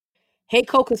Hey,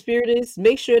 co-conspirators,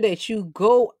 make sure that you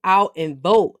go out and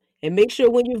vote. And make sure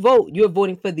when you vote, you're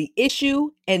voting for the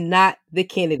issue and not the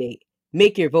candidate.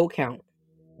 Make your vote count.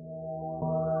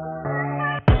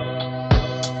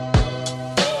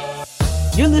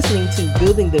 You're listening to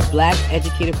Building the Black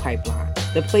Educator Pipeline,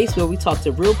 the place where we talk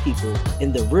to real people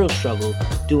in the real struggle,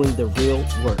 doing the real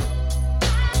work.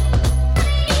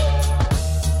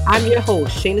 I'm your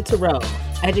host, Shayna Terrell,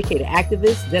 educator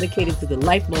activist dedicated to the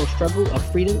lifelong struggle of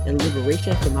freedom and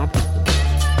liberation for my people.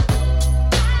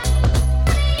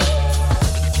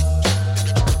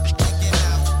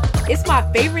 It's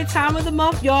my favorite time of the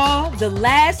month, y'all. The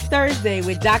last Thursday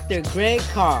with Dr. Greg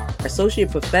Carr,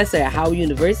 associate professor at Howard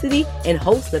University and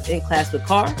host of In Class with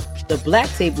Carr, The Black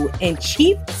Table, and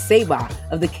chief saber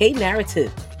of the K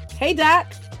Narrative. Hey,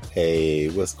 Doc. Hey,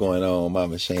 what's going on,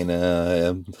 Mama Shayna?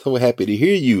 I'm so happy to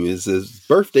hear you. It's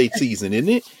birthday season, isn't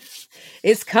it?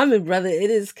 It's coming, brother. It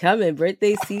is coming.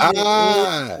 Birthday season.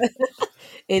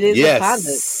 It is upon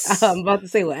us. I'm about to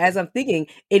say, well, as I'm thinking,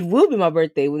 it will be my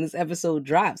birthday when this episode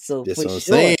drops. So that's for what I'm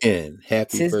sure, saying.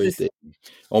 Happy birthday.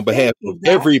 On behalf of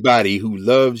everybody who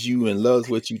loves you and loves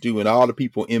what you do and all the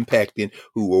people impacting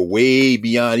who are way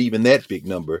beyond even that big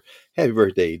number. Happy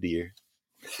birthday, dear.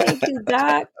 Thank you,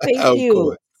 Doc. Thank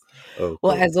you.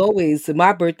 Well, as always,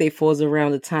 my birthday falls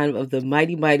around the time of the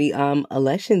mighty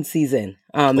election season.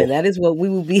 And that is what we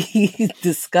will be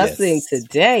discussing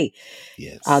today.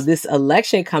 Yes. This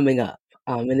election coming up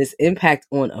and its impact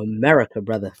on America,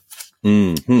 brother.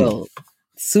 Mm-hmm. So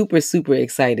super, super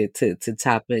excited to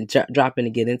drop in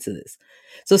and get into this.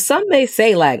 So some may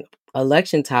say, like,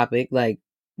 election topic, like,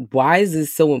 why is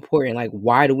this so important? Like,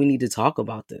 why do we need to talk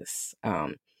about this?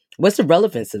 What's the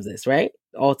relevance of this, right?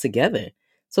 Altogether.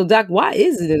 So, Doc, why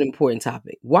is it an important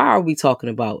topic? Why are we talking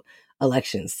about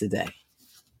elections today?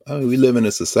 We live in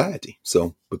a society.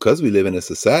 So because we live in a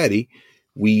society,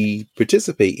 we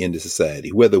participate in the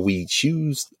society, whether we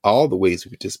choose all the ways we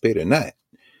participate or not.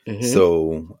 Mm-hmm.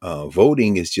 So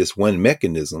voting is just one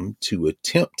mechanism to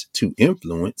attempt to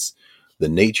influence the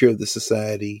nature of the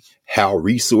society, how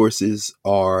resources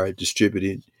are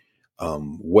distributed,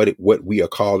 what we are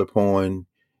called upon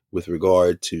with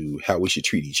regard to how we should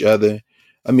treat each other.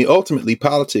 I mean, ultimately,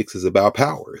 politics is about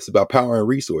power. It's about power and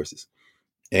resources.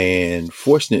 And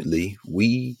fortunately,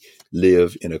 we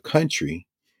live in a country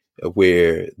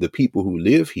where the people who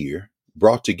live here,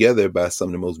 brought together by some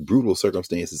of the most brutal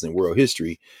circumstances in world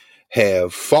history,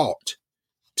 have fought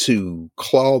to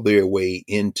claw their way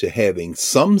into having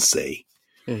some say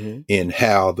in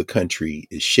how the country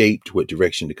is shaped, what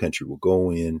direction the country will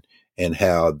go in, and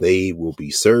how they will be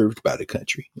served by the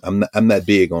country. I'm not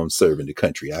big on serving the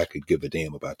country. I could give a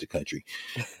damn about the country,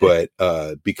 but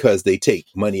because they take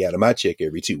money out of my check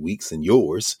every 2 weeks and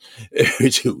yours every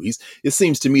 2 weeks, it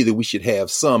seems to me that we should have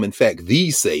some, in fact,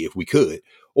 the say, if we could,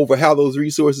 over how those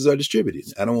resources are distributed.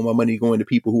 I don't want my money going to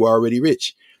people who are already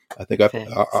rich. I think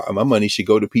my money should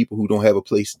go to people who don't have a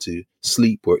place to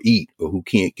sleep or eat, or who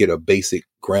can't get a basic,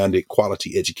 grounded,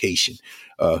 quality education,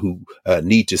 who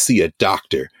need to see a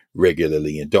doctor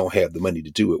regularly and don't have the money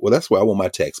to do it. Well, that's where I want my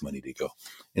tax money to go.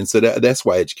 And so that's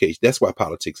why education, that's why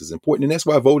politics is important. And that's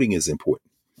why voting is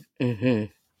important. Mm-hmm.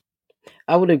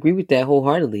 I would agree with that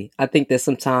wholeheartedly. I think that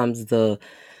sometimes the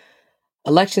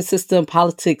election system,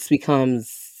 politics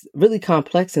becomes really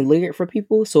complex and layered for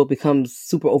people. So it becomes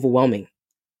super overwhelming.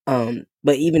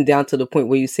 But even down to the point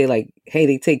where you say, like, hey,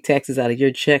 they take taxes out of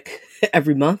your check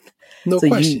every month. No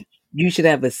question. You should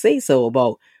have a say so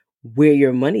about where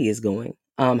your money is going,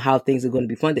 how things are going to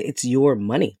be funded. It's your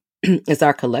money. It's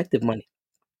our collective money.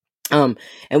 And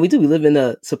we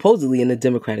live supposedly in a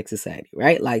democratic society,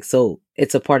 right? Like, so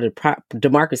it's a part of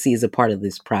democracy is a part of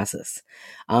this process,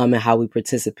 and how we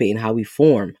participate and how we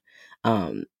form,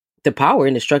 the power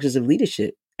and the structures of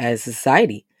leadership as a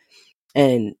society.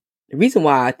 And the reason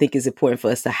why I think it's important for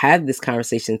us to have this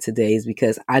conversation today is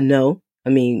because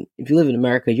if you live in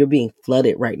America, you're being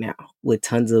flooded right now with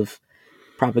tons of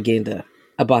propaganda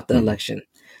about the election.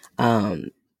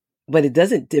 But it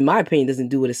doesn't, in my opinion, doesn't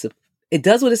do it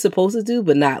does what it's supposed to do,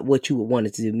 but not what you would want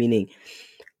it to do. Meaning,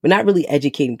 we're not really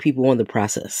educating people on the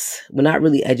process. We're not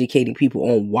really educating people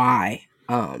on why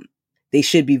they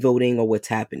should be voting or what's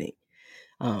happening.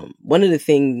 One of the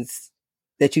things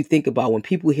that you think about when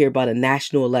people hear about a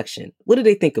national election, what do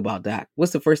they think about, Doc?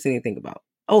 What's the first thing they think about?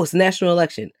 Oh, it's a national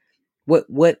election. What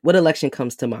election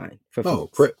comes to mind for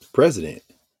folks? President.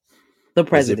 The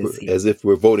presidency. As if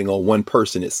we're voting on one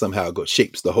person that somehow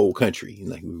shapes the whole country.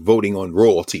 Like we're voting on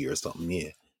royalty or something.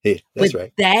 Yeah, that's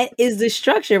right. That is the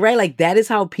structure, right? Like, that is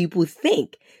how people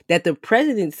think that the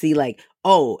presidency, like,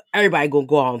 oh, everybody gonna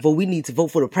go out and vote. We need to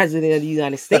vote for the president of the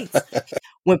United States.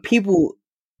 When people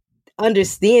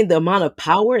understand the amount of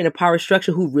power and the power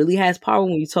structure who really has power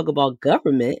when you talk about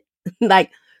government.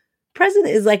 Like,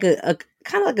 president is like a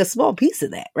kind of like a small piece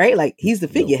of that, right? Like, he's the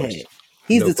No figurehead. question.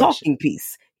 He's No the question. talking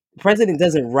piece. The president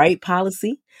doesn't write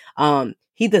policy.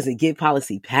 He doesn't get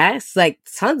policy passed. Like,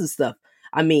 tons of stuff.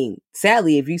 I mean,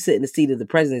 sadly, if you sit in the seat of the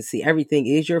presidency, everything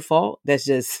is your fault. That's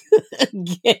just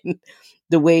again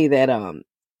the way that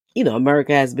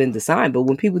America has been designed. But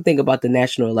when people think about the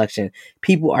national election,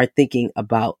 people are thinking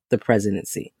about the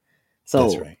presidency.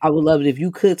 That's So right. I would love it if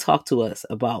you could talk to us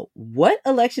about what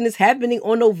election is happening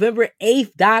on November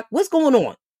 8th, Doc. What's going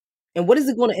on? And what is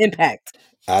it going to impact?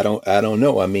 I don't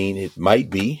know. I mean, it might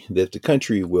be that the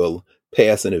country will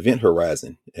pass an event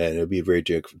horizon, and it'll be a very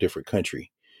different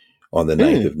country on the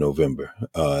 9th Mm, of November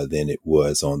than it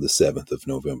was on the 7th of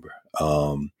November.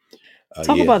 talk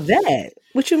Yeah. about that.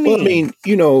 What you Well, I mean?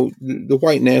 mean, the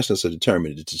white nationalists are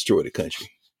determined to destroy the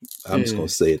country. I'm just going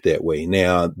Mm, to say it that way.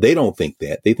 Now, they don't think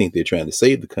that. They think they're trying to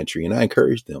save the country, and I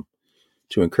encourage them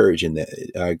to encourage in that.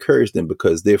 I encourage them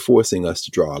because they're forcing us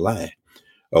to draw a line.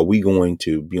 Are we going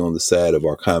to be on the side of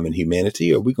our common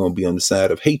humanity, or are we going to be on the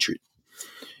side of hatred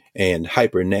and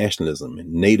hyper nationalism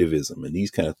and nativism and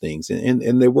these kind of things?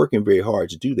 And they're working very hard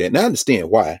to do that. And I understand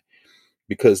why,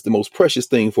 because the most precious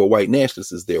thing for a white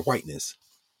nationalist is their whiteness.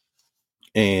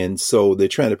 And so they're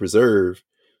trying to preserve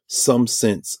some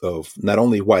sense of not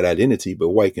only white identity, but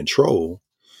white control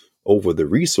over the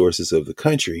resources of the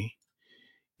country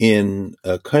in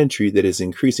a country that is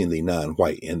increasingly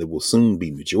non-white and that will soon be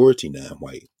majority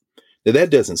non-white. Now, that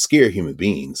doesn't scare human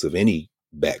beings of any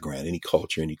background, any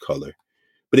culture, any color,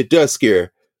 but it does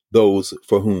scare those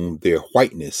for whom their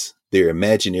whiteness, their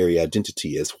imaginary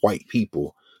identity as white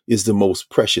people, is the most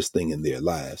precious thing in their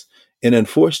lives. And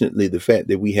unfortunately, the fact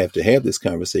that we have to have this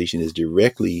conversation is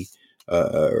directly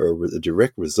a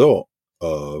direct result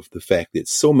of the fact that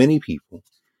so many people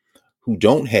who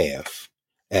don't have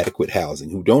adequate housing,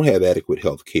 who don't have adequate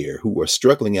health care, who are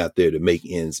struggling out there to make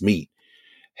ends meet,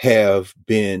 have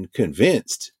been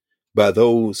convinced by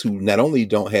those who not only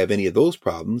don't have any of those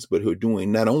problems, but who are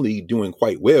not only doing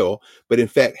quite well, but in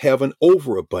fact have an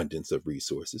overabundance of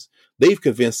resources. They've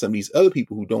convinced some of these other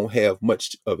people who don't have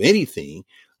much of anything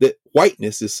that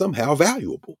whiteness is somehow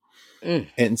valuable. mm.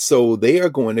 And so they are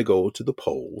going to go to the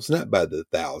polls, not by the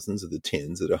thousands or the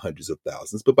tens or the hundreds of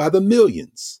thousands, but by the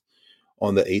millions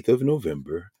on the 8th of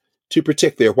November to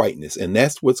protect their whiteness. And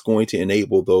that's what's going to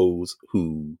enable those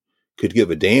who could give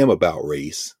a damn about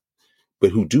race, but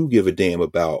who do give a damn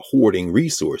about hoarding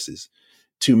resources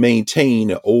to maintain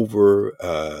an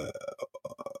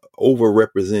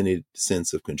overrepresented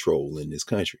sense of control in this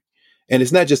country. And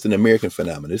it's not just an American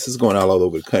phenomenon. This is going all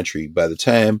over the country. By the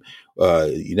time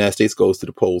the United States goes to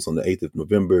the polls on the 8th of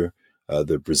November,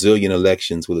 the Brazilian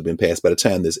elections will have been passed. By the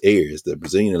time this airs, the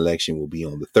Brazilian election will be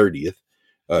on the 30th.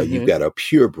 You've Mm-hmm. got a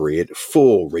purebred,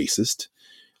 full racist,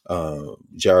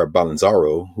 Jair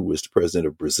Bolsonaro, who is the president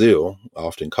of Brazil,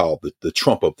 often called the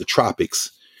Trump of the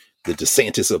tropics, the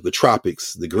DeSantis of the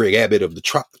tropics, the Greg Abbott of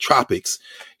the tropics.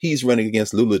 He's running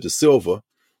against Lula da Silva.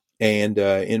 And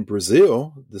in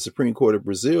Brazil, the Supreme Court of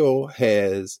Brazil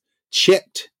has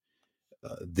checked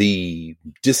the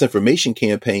disinformation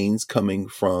campaigns coming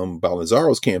from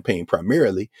Bolsonaro's campaign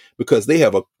primarily because they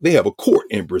have a court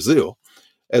in Brazil,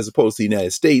 as opposed to the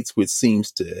United States, which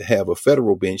seems to have a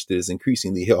federal bench that is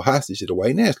increasingly held hostage to the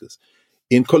white nationalists.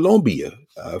 In Colombia,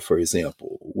 for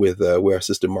example, with where our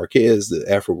sister Marquez, the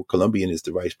Afro-Colombian, is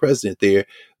the vice president there,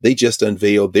 they just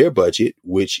unveiled their budget,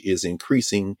 which is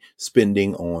increasing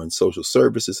spending on social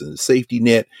services and the safety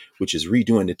net, which is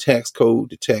redoing the tax code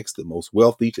to tax the most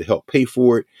wealthy to help pay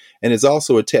for it, and is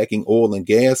also attacking oil and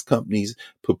gas companies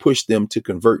to push them to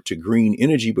convert to green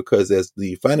energy because, as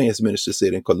the finance minister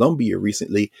said in Colombia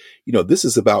recently, this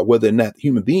is about whether or not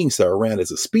human beings are around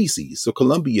as a species. So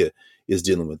Colombia is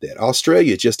dealing with that.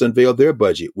 Australia just unveiled their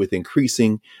budget with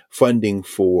increasing funding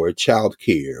for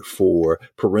childcare, for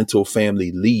parental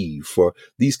family leave, for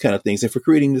these kind of things, and for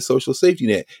creating the social safety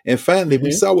net. And finally, we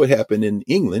Mm-hmm. saw what happened in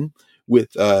England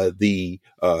with the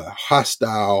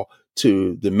hostile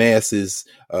to the masses,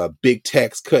 big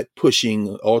tax cut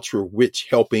pushing, ultra rich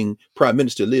helping Prime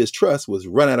Minister Liz Truss was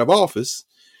run out of office.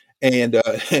 And,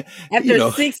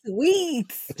 After 6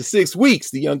 weeks. after 6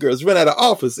 weeks, the young girls run out of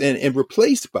office and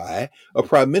replaced by a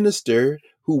prime minister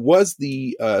who was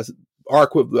our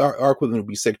equivalent would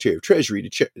be Secretary of Treasury,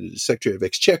 the Secretary of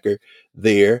Exchequer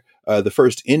there, the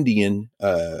first Indian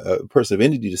person of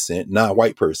Indian descent,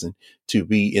 non-white person, to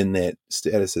be in that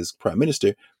status as prime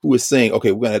minister, who is saying,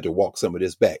 okay, we're going to have to walk some of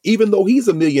this back, even though he's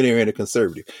a millionaire and a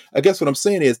conservative. I guess what I'm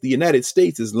saying is the United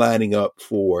States is lining up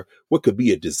for what could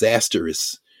be a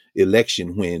disastrous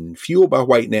election when, fueled by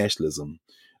white nationalism,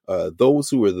 those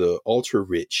who are the ultra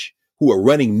rich, who are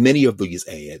running many of these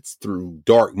ads through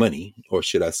dark money, or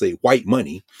should I say white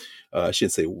money, I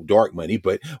shouldn't say dark money,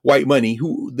 but white money,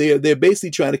 who they're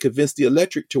basically trying to convince the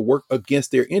electorate to work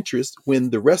against their interests when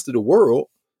the rest of the world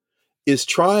is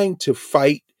trying to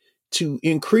fight to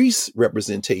increase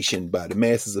representation by the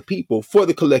masses of people for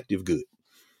the collective good.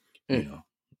 You know,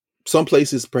 some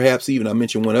places, perhaps even, I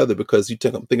mentioned one other because I'm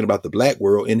thinking about the black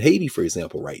world in Haiti, for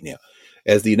example, right now,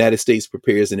 as the United States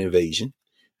prepares an invasion,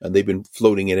 and they've been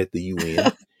floating it at the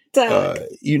UN. Mexico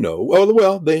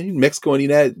and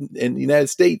the United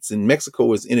States, and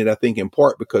Mexico is in it, I think, in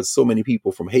part because so many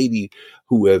people from Haiti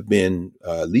who have been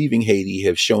leaving Haiti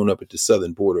have shown up at the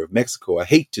southern border of Mexico. I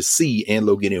hate to see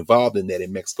ANLO get involved in that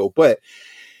in Mexico, but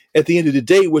at the end of the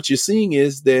day, what you're seeing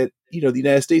is that, the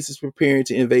United States is preparing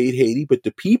to invade Haiti, but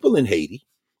the people in Haiti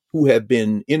who have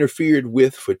been interfered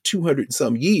with for 200 and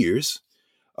some years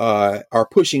are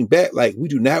pushing back like, we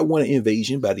do not want an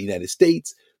invasion by the United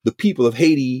States. The people of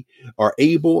Haiti are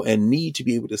able and need to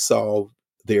be able to solve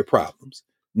their problems.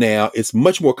 Now, it's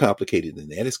much more complicated than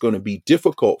that. It's going to be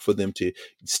difficult for them to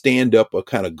stand up a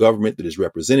kind of government that is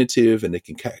representative and that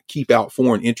can keep out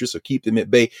foreign interests or keep them at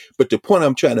bay. But the point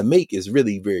I'm trying to make is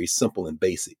really very simple and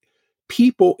basic.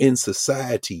 People in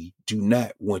society do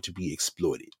not want to be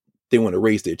exploited. They want to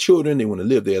raise their children. They want to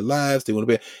live their lives. They want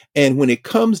to be. And when it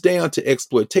comes down to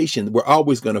exploitation, we're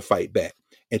always going to fight back.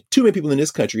 And too many people in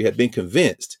this country have been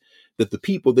convinced that the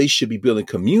people they should be building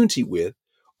community with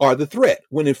are the threat,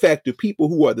 when in fact the people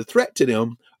who are the threat to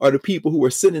them are the people who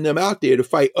are sending them out there to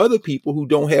fight other people who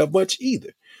don't have much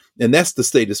either. And that's the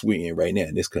status we're in right now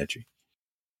in this country.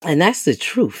 And that's the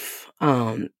truth.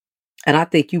 And I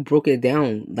think you broke it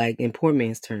down like in poor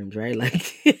man's terms, right?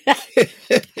 Like,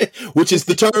 which is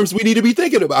the terms we need to be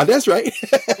thinking about. That's right.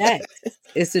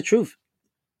 It's the truth.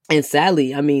 And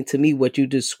sadly, I mean, to me, what you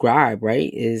describe,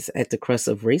 right, is at the crux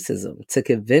of racism, to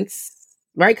convince,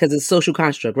 right? Because it's a social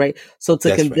construct, right? So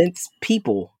to convince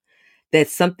people that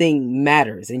something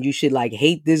matters and you should like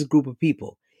hate this group of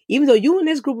people, even though you and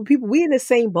this group of people, we in the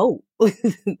same boat.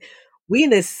 We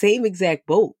in the same exact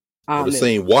boat. Or the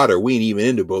same water. We ain't even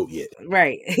in the boat yet.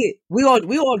 Right. We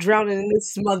all drowning in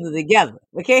this smother together.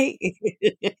 Okay.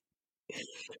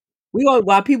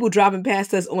 While people driving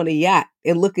past us on a yacht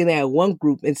and looking at one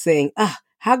group and saying,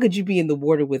 how could you be in the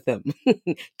water with them?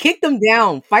 Kick them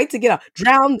down, fight to get out,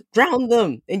 drown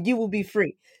them, and you will be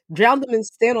free. Drown them and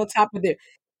stand on top of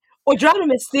drown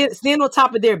them and stand on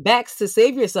top of their backs to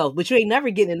save yourself, but you ain't never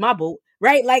getting in my boat,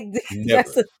 right? Like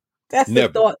that's the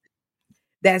thought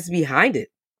that's behind it.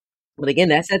 But again,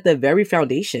 that's at the very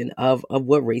foundation of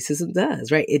what racism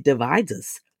does, right? It divides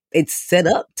us. It's set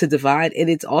up to divide, and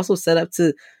it's also set up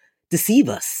to deceive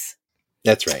us.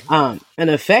 That's right. And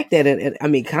the fact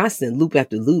that constant loop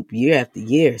after loop, year after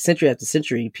year, century after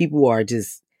century, people are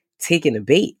just taking the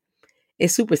bait.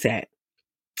 It's super sad.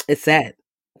 It's sad.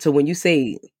 So when you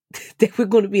say that we're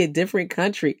going to be a different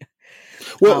country,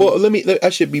 well, I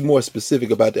should be more specific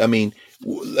about that. I mean,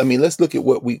 let's look at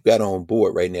what we've got on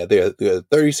board right now. There are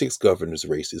 36 governors'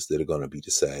 races that are going to be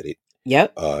decided.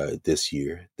 Yep. This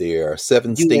year, there are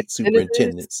 7 state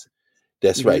superintendents.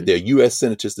 That's right. They're U.S.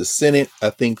 senators. The Senate,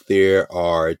 I think there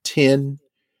are 10,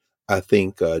 I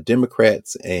think,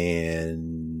 Democrats,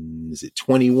 and is it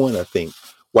 21? I think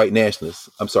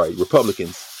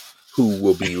Republicans who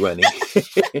will be running.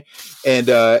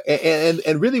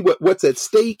 and really what's at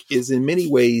stake is in many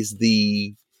ways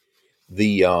the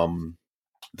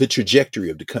trajectory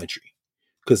of the country.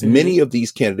 Because many of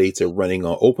these candidates are running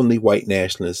on openly white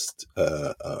nationalist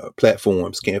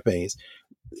platforms, campaigns.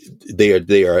 They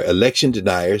are election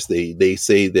deniers. They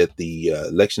say that the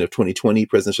election of 2020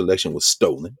 presidential election was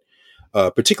stolen.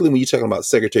 Particularly when you're talking about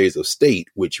secretaries of state,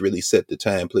 which really set the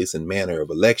time, place, and manner of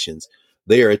elections.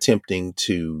 They are attempting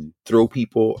to throw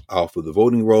people off of the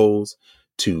voting rolls,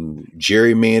 to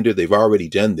gerrymander. They've already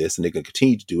done this, and they're going to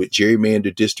continue to do it.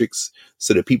 Gerrymander districts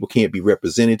so that people can't be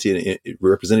represented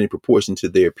in proportion to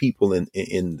their people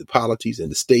in the polities in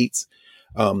the states.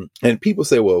 And people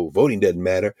say, well, voting doesn't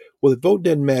matter. Well, if vote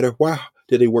doesn't matter, why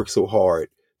did they work so hard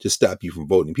to stop you from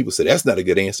voting? People say that's not a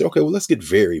good answer. Okay, well, let's get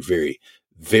very, very,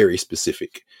 very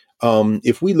specific.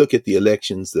 If we look at the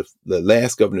elections, the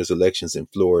last governor's elections in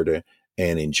Florida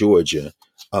and in Georgia,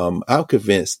 I'm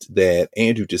convinced that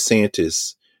Andrew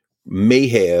DeSantis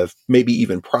maybe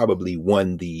even probably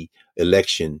won the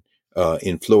election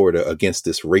in Florida against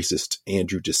this racist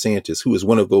Andrew DeSantis, who is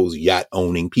one of those yacht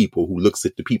owning people who looks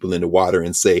at the people in the water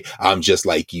and say, I'm just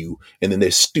like you. And then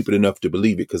they're stupid enough to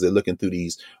believe it because they're looking through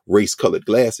these race colored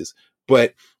glasses.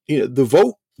 But the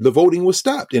vote the voting was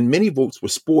stopped and many votes were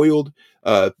spoiled.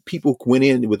 People went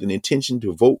in with an intention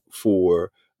to vote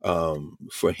for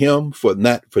him, for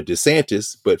not for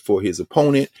DeSantis, but for his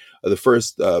opponent, the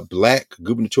first black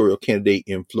gubernatorial candidate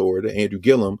in Florida, Andrew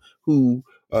Gillum, who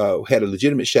had a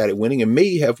legitimate shot at winning and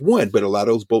may have won, but a lot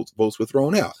of those votes were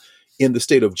thrown out. In the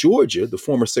state of Georgia, the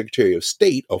former Secretary of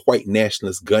State, a white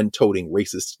nationalist, gun-toting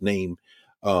racist named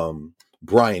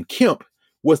Brian Kemp,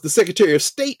 was the Secretary of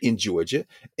State in Georgia,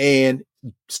 and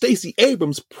Stacey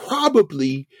Abrams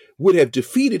probably would have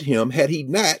defeated him had he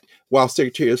not, while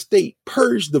Secretary of State,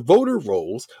 purged the voter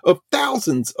rolls of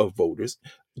thousands of voters,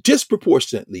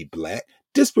 disproportionately black,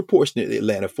 disproportionately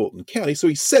Atlanta Fulton County. So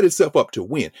he set himself up to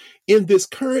win. In this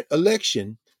current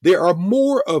election, there are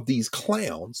more of these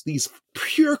clowns, these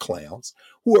pure clowns,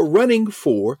 who are running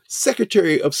for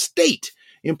Secretary of State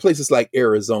in places like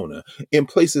Arizona, in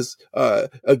places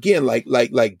again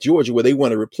like Georgia, where they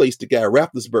want to replace the guy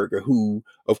Raffensperger, who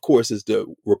of course is the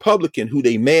Republican who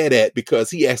they mad at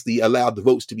because he actually allowed the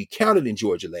votes to be counted in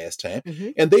Georgia last time,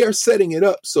 and they are setting it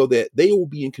up so that they will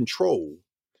be in control.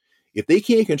 If they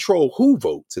can't control who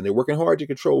votes, and they're working hard to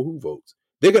control who votes,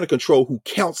 they're going to control who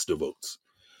counts the votes.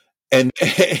 And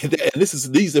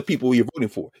these are people you're voting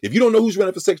for. If you don't know who's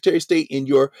running for Secretary of State in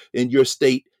your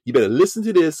state, you better listen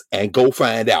to this and go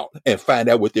find out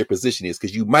what their position is,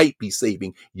 because you might be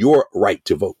saving your right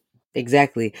to vote.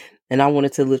 Exactly. And I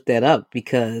wanted to lift that up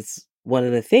because one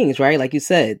of the things, right, like you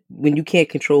said, when you can't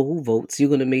control who votes, you're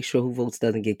going to make sure who votes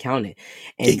doesn't get counted.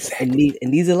 And exactly.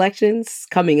 in these elections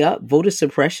coming up, voter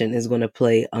suppression is going to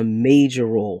play a major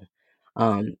role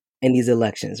in these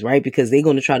elections, right? Because they're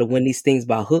going to try to win these things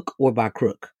by hook or by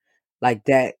crook. Like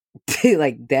that,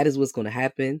 like that is what's going to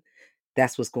happen.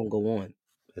 That's what's going to go on.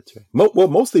 That's right. Well,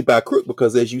 mostly by crook,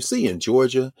 because as you see in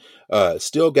Georgia,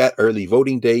 still got early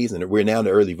voting days, and we're now in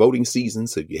the early voting season.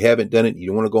 So if you haven't done it, you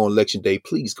don't want to go on election day,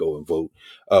 please go and vote.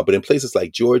 But in places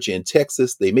like Georgia and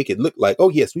Texas, they make it look like, oh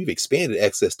yes, we've expanded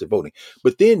access to voting,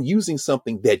 but then using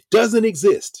something that doesn't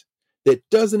exist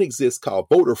called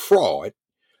voter fraud.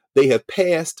 They have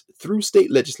passed through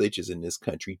state legislatures in this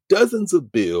country dozens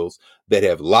of bills that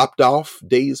have lopped off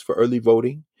days for early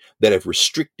voting, that have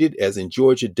restricted, as in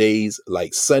Georgia, days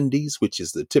like Sundays, which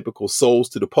is the typical souls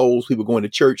to the polls, people going to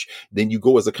church, then you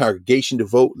go as a congregation to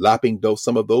vote, lopping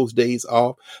some of those days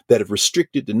off, that have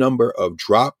restricted the number of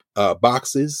drop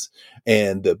boxes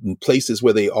and the places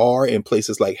where they are, in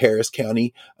places like Harris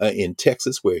County in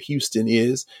Texas, where Houston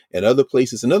is, and other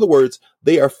places. In other words,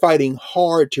 they are fighting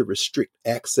hard to restrict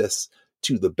access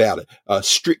to the ballot.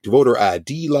 Strict voter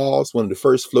ID laws, one of the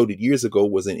first floated years ago,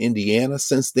 was in Indiana.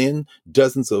 Since then,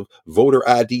 dozens of voter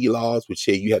ID laws, which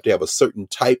say you have to have a certain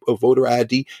type of voter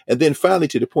ID. And then finally,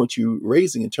 to the point you're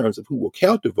raising in terms of who will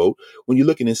count the vote, when you're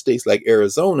looking in states like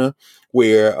Arizona,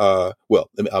 where, I'll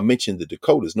mention the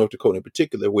Dakotas, North Dakota in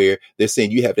particular, where they're saying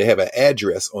you have to have an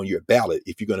address on your ballot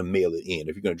if you're going to mail it in,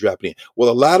 if you're going to drop it in. Well,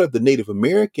 a lot of the Native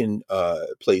American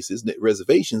places,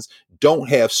 reservations, don't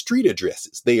have street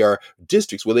addresses. They are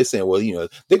districts where they're saying, well,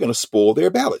 they're going to spoil their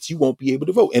ballots. You won't be able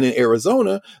to vote. And in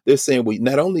Arizona, they're saying, well,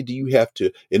 not only do you have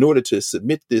to, in order to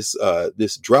submit this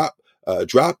drop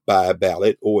by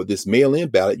ballot or this mail-in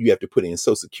ballot, you have to put in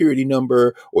Social Security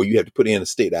number, or you have to put in a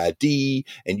state ID,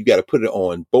 and you got to put it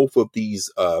on both of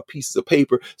these pieces of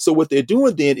paper. So what they're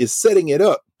doing then is setting it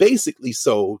up basically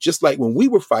so, just like when we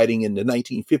were fighting in the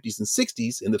 1950s and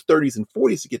 60s, in the 30s and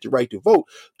 40s to get the right to vote,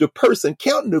 the person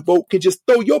counting the vote can just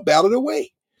throw your ballot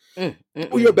away.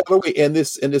 Throw your ballot away. And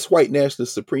this white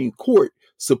nationalist Supreme Court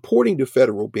supporting the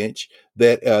federal bench,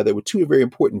 that there were two very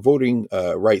important voting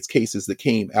rights cases that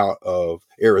came out of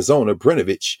Arizona.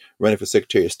 Brnovich, running for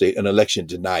Secretary of State, an election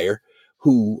denier,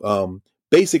 who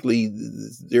basically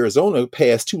Arizona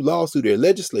passed two laws through their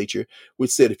legislature,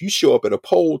 which said if you show up at a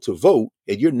poll to vote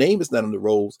and your name is not on the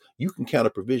rolls, you can count a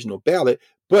provisional ballot.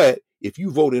 But if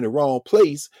you vote in the wrong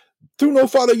place, through no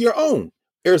fault of your own,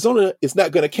 Arizona is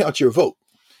not going to count your vote.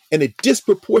 And it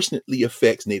disproportionately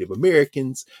affects Native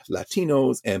Americans,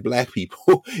 Latinos, and Black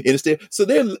people in the state. So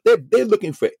they're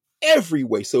looking for every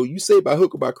way. So you say by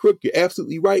hook or by crook, you're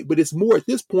absolutely right. But it's more at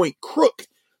this point crook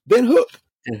than hook.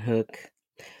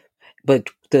 But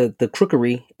the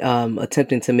crookery,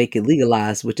 attempting to make it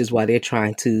legalized, which is why they're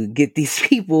trying to get these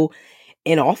people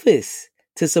in office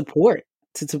to support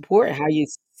how you're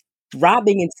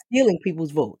robbing and stealing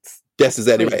people's votes. That's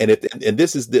exactly right. And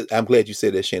this is I'm glad you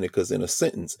said that, Shannon, because in a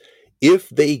sentence, if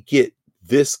they get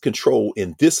this control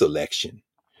in this election,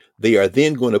 they are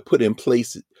then going to put in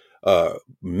place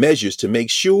measures to make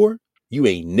sure you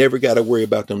ain't never got to worry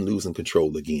about them losing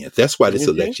control again. That's why this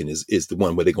election is the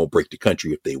one where they're going to break the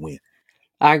country if they win.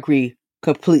 I agree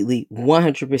completely,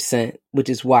 100%, which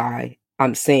is why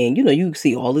I'm saying, you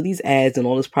see all of these ads and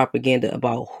all this propaganda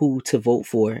about who to vote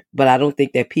for, but I don't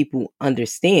think that people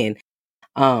understand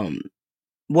um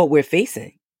what we're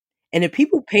facing. And if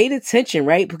people paid attention,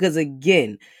 right? Because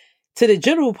again, to the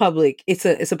general public, it's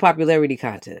a popularity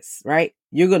contest, right?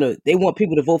 They want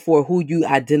people to vote for who you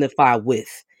identify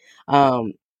with.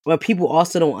 Um, but people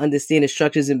also don't understand the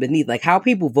structures and beneath, like how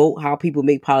people vote, how people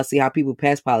make policy, how people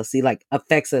pass policy, like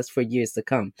affects us for years to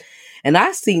come. And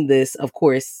I've seen this, of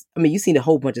course. I mean, you've seen a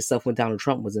whole bunch of stuff when Donald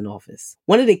Trump was in office.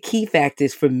 One of the key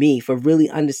factors for me for really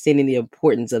understanding the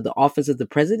importance of the office of the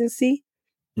presidency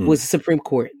Mm. was the Supreme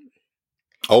Court.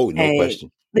 Oh, no And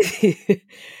question.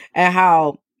 and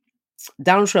how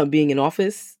Donald Trump being in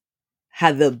office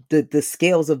had the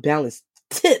scales of balance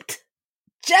tipped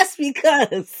just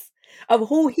because of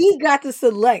who he got to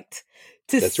select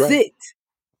to That's right. sit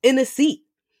in a seat,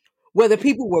 whether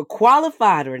people were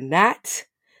qualified or not.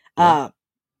 Right.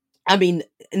 I mean,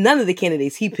 none of the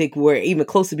candidates he picked were even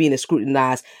close to being as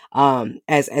scrutinized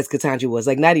as Ketanji was,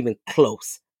 like not even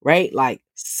close, right? Like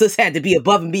sis had to be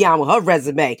above and beyond with her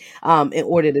resume in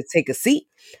order to take a seat.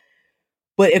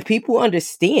 But if people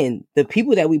understand, the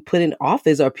people that we put in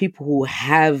office are people who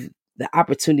have the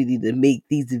opportunity to make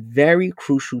these very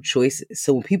crucial choices.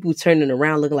 So when people turning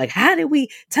around looking like, how did we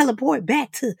teleport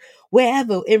back to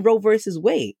wherever in Roe versus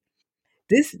Wade?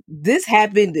 This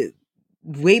happened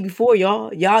way before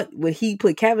y'all. Y'all when he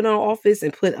put Kavanaugh in office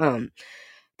and put the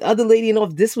other lady in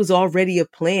office, this was already a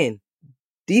plan.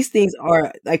 These things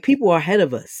are like people are ahead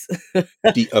of us. A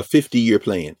 50-year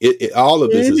plan. All of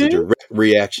this is a Mhm. direct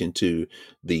reaction to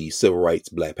the civil rights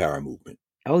Black Power movement.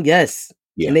 Oh yes.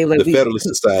 Yeah, And they were like the we Federalist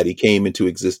Society came into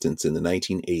existence in the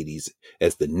 1980s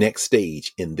as the next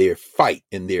stage in their fight,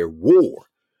 in their war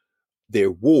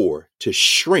to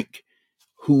shrink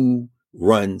who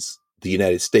runs the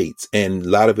United States. And a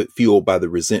lot of it fueled by the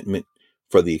resentment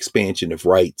for the expansion of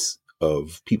rights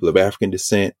of people of African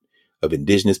descent, of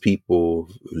indigenous people,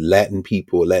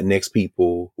 Latinx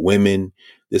people, women.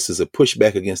 This is a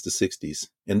pushback against the 60s.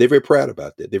 And they're very proud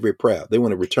about that. They're very proud. They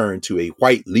want to return to a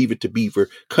white leave it to beaver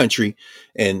country.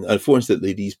 And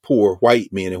unfortunately, these poor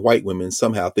white men and white women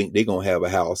somehow think they're going to have a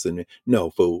house. And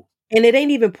no, fool. And it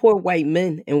ain't even poor white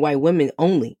men and white women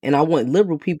only. And I want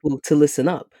liberal people to listen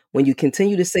up. When you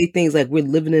continue to say things like we're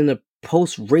living in a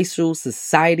post-racial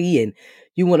society and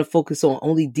you want to focus on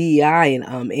only DEI and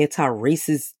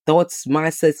anti-racist thoughts,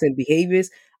 mindsets, and behaviors,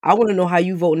 I want to know how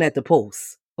you voting at the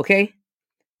polls. Okay?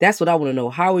 That's what I want to know.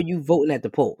 How are you voting at the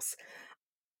polls?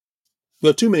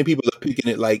 Well, too many people are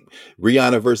picking it like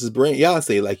Rihanna versus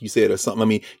Beyonce, like you said, or something. I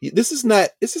mean, this is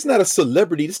not a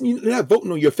celebrity. You're not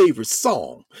voting on your favorite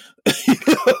song. You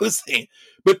know what I'm saying?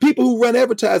 But people who run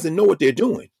advertising know what they're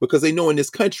doing because they know in this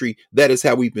country that is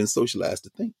how we've been socialized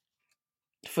to think.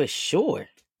 For sure.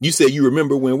 You said you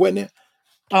remember when, wasn't it?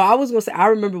 Oh, I was gonna say I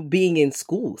remember being in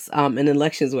schools, and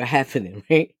elections were happening,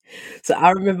 right? So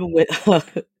I remember when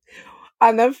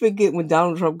I never forget when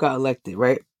Donald Trump got elected,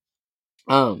 right?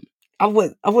 Um, I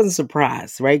wasn't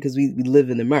surprised, right? Because we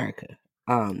live in America.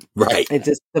 Right. And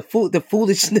just the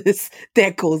foolishness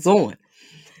that goes on.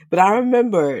 But I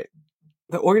remember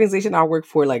the organization I work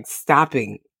for, like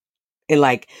stopping and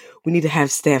like we need to have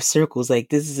staff circles. Like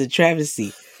this is a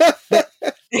travesty. But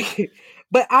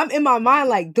but I'm in my mind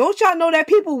like, don't y'all know that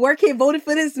people work here voted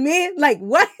for this man? Like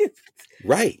what?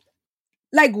 Right.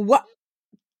 Like what?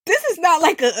 This is not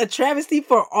like a travesty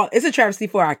for all. It's a travesty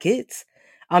for our kids.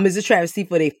 It's a travesty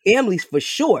for their families for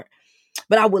sure.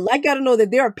 But I would like y'all to know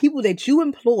that there are people that you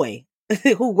employ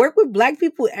who work with black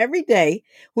people every day,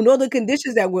 who know the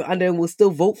conditions that we're under and will still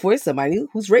vote for somebody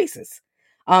who's racist.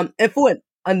 And for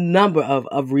a number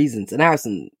of reasons. And I have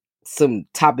some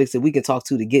topics that we can talk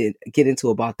to get into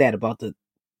about that, about the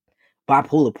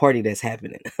bipolar party that's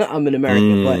happening in America.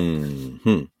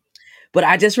 Mm-hmm. But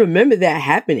I just remember that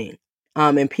happening.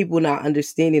 And people not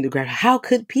understanding the ground. How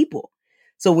could people?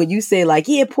 So when you say like,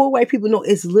 yeah, poor white people, no,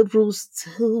 it's liberals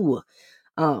too.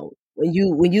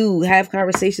 When you have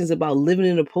conversations about living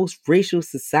in a post-racial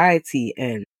society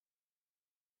and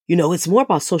it's more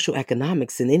about social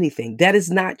economics than anything. That is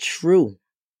not true.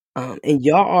 And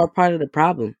y'all are part of the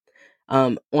problem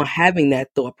on having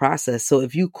that thought process. So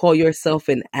if you call yourself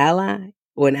an ally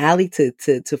or an ally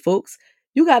to folks,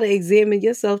 you got to examine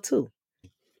yourself too.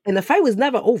 And the fight was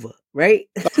never over, right?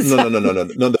 No, So, no, no, no, no,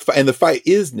 no. The fight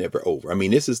is never over. I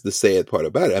mean, this is the sad part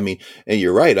about it. I mean, and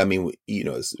you're right. I mean,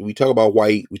 we talk about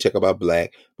white, we talk about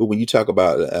black, but when you talk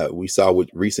about, we saw what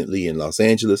recently in Los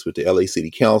Angeles with the LA City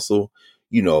Council,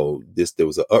 there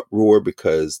was an uproar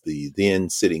because the then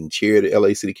sitting chair of the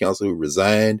LA City Council who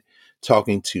resigned,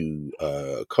 talking to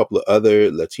a couple of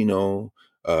other Latino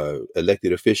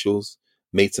elected officials,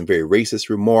 made some very racist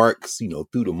remarks,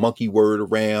 threw the monkey word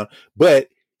around. But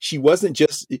she wasn't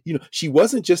just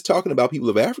talking about people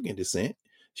of African descent.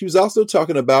 She was also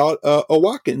talking about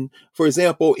Oaxacan. For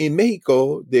example, in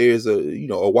Mexico, there's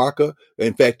Oaxaca.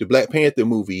 In fact, the Black Panther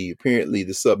movie, apparently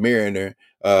the Submariner,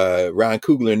 Ryan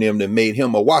Coogler and them that made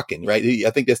him Oaxacan, right? I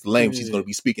think that's the language he's going to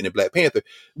be speaking in Black Panther.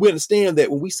 We understand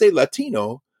that when we say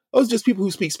Latino, those are just people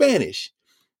who speak Spanish.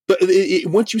 But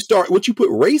once you put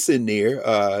race in there,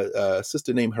 a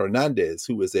sister named Hernandez,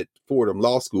 who was at Fordham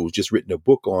Law School, just written a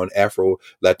book on Afro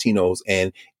Latinos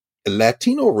and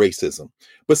Latino racism.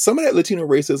 But some of that Latino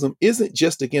racism isn't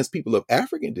just against people of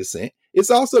African descent.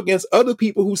 It's also against other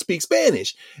people who speak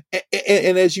Spanish.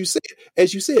 And as you said,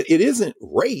 it isn't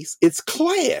race, it's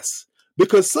class.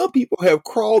 Because some people have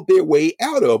crawled their way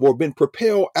out of or been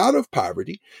propelled out of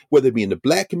poverty, whether it be in the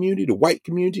Black community, the white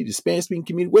community, the Spanish-speaking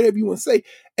community, whatever you want to say.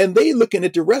 And they looking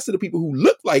at the rest of the people who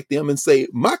look like them and say,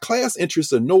 my class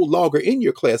interests are no longer in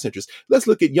your class interests. Let's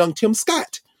look at young Tim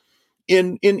Scott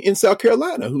in South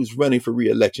Carolina, who's running for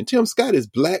re-election. Tim Scott is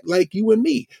Black like you and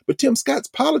me, but Tim Scott's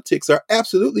politics are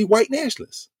absolutely white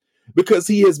nationalists because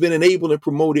he has been enabled and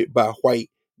promoted by white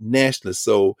nationalists.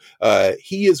 So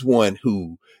he is one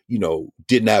who,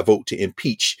 did not vote to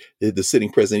impeach the sitting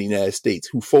president of the United States,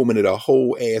 who fomented a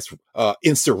whole ass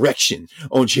insurrection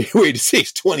on January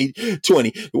 6,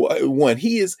 2021.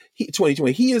 He is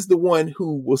the one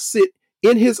who will sit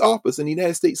in his office in the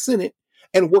United States Senate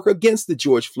and work against the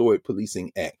George Floyd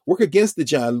Policing Act, work against the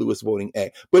John Lewis Voting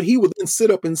Act. But he will then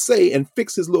sit up and say and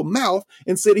fix his little mouth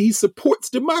and say that he supports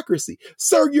democracy.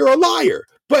 Sir, you're a liar.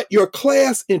 But your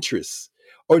class interests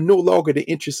are no longer the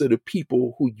interests of the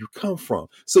people who you come from.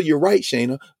 So you're right,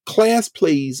 Shana. Class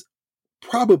plays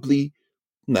class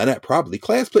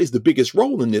plays the biggest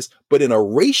role in this, but in a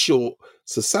racial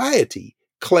society,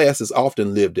 class is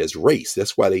often lived as race.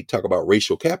 That's why they talk about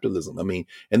racial capitalism. I mean,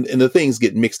 and the things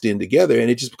get mixed in together and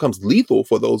it just becomes lethal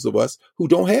for those of us who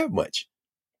don't have much.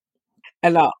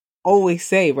 And I always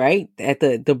say, right, at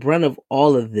the brunt of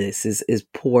all of this is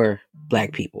poor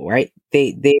Black people, right?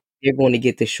 They're going to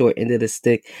get the short end of the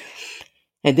stick.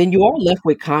 And then you are left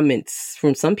with comments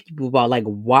from some people about like,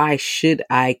 why should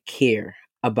I care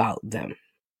about them?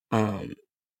 And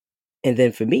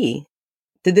then for me,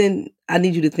 then I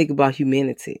need you to think about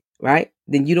humanity, right?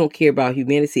 Then you don't care about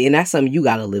humanity, and that's something you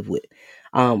got to live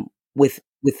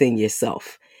within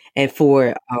yourself. And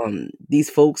for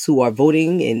these folks who are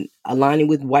voting and aligning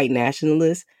with white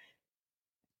nationalists,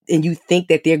 and you think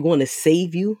that they're going to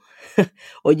save you,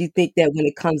 or you think that when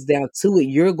it comes down to it,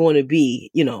 you're going to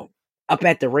be, up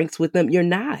at the ranks with them, you're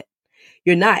not.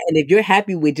 You're not. And if you're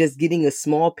happy with just getting a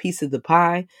small piece of the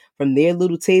pie from their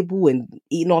little table and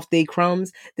eating off their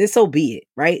crumbs, then so be it,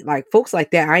 right? Like folks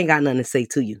like that, I ain't got nothing to say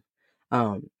to you.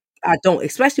 I don't,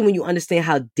 especially when you understand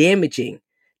how damaging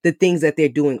the things that they're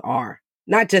doing are,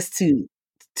 not just to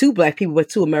Black people, but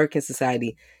to American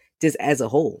society just as a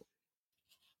whole.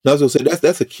 I was gonna say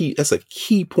that's a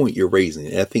key point you're raising.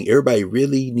 And I think everybody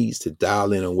really needs to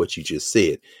dial in on what you just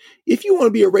said. If you want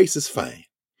to be a racist, fine.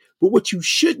 But what you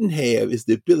shouldn't have is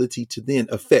the ability to then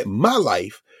affect my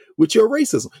life with your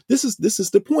racism. This is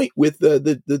the point with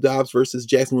the Dobbs versus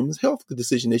Jackson Women's Health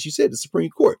decision, as you said, the Supreme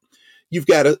Court. You've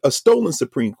got a stolen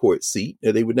Supreme Court seat.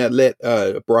 They would not let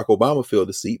Barack Obama fill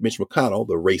the seat. Mitch McConnell,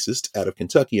 the racist out of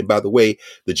Kentucky. And by the way,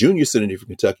 the junior senator from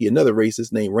Kentucky, another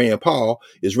racist named Rand Paul,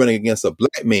 is running against a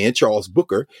Black man, Charles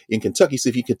Booker, in Kentucky. So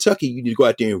if you're Kentucky, you need to go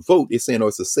out there and vote. They're saying,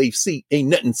 it's a safe seat. Ain't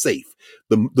nothing safe.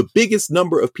 The biggest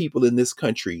number of people in this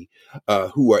country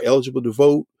who are eligible to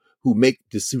vote, who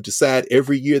decide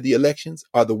every year the elections,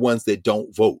 are the ones that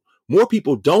don't vote. More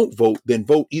people don't vote than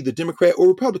vote either Democrat or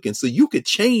Republican. So you could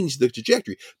change the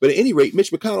trajectory. But at any rate,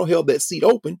 Mitch McConnell held that seat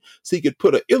open so he could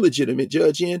put an illegitimate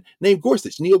judge in named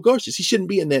Neil Gorsuch. He shouldn't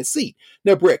be in that seat.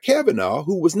 Now, Brett Kavanaugh,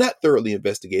 who was not thoroughly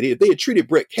investigated, if they had treated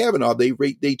Brett Kavanaugh,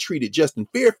 they treated Justin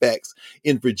Fairfax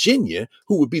in Virginia,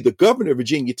 who would be the governor of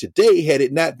Virginia today had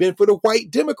it not been for the white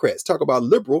Democrats. Talk about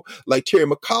liberal like Terry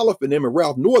McAuliffe and them and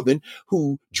Ralph Northern,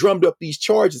 who drummed up these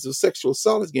charges of sexual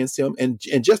assault against him. And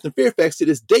Justin Fairfax to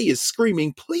this day is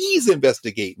screaming, please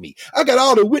investigate me. I got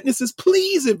all the witnesses.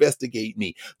 Please investigate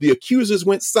me. The accusers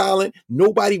went silent.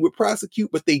 Nobody would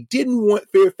prosecute, but they didn't want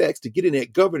Fairfax to get in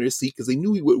that governor's seat because they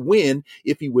knew he would win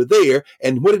if he were there.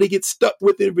 And what did they get stuck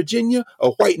with in Virginia? A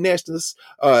white nationalist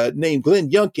named Glenn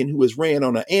Youngkin, who has ran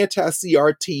on an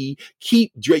anti-CRT,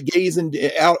 keep gazing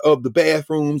out of the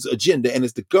bathrooms agenda, and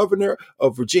is the governor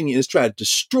of Virginia and is trying to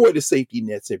destroy the safety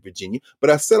nets in Virginia. But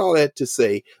I said all that to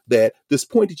say that this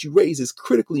point that you raise is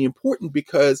critically important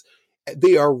because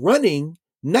they are running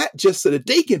not just so that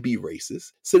they can be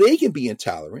racist, so they can be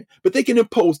intolerant, but they can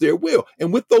impose their will.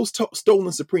 And with those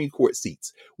stolen Supreme Court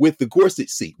seats, with the Gorsuch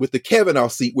seat, with the Kavanaugh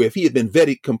seat, where if he had been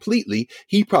vetted completely,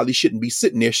 he probably shouldn't be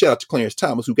sitting there. Shout out to Clarence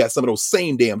Thomas, who got some of those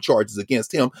same damn charges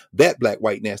against him, that black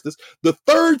white nationalist. The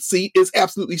third seat is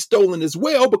absolutely stolen as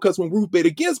well, because when Ruth Bader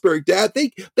Ginsburg died,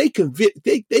 they confirmed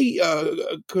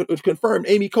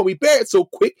Amy Coney Barrett so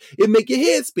quick it make your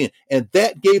head spin, and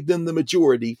that gave them the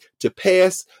majority to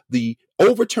pass the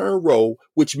overturn Roe,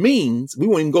 which means we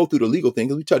won't even go through the legal thing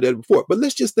because we talked about it before. But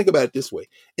let's just think about it this way: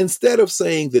 instead of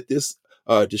saying that this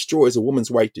destroys a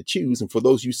woman's right to choose, and for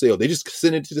those you say, oh, they just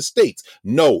send it to the states.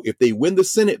 No, if they win the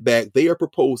Senate back, they are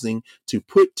proposing to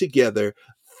put together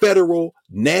federal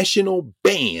national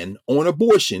ban on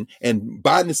abortion, and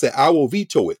Biden said, I will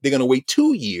veto it. They're going to wait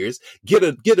 2 years, get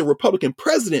a Republican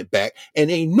president back,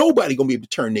 and ain't nobody going to be able to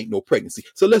terminate no pregnancy.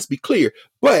 So let's be clear.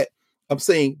 But I'm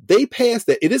saying they passed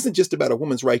that. It isn't just about a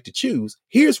woman's right to choose.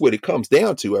 Here's what it comes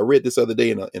down to. I read this other day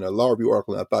in a law review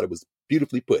article, and I thought it was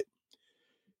beautifully put.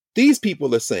 These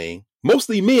people are saying,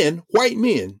 mostly men, white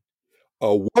men,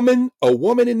 a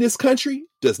woman in this country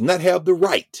does not have the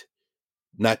right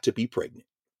not to be pregnant.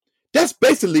 That's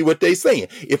basically what they're saying.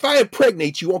 If I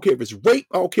impregnate you, I don't care if it's rape,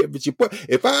 I don't care if it's your.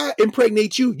 If I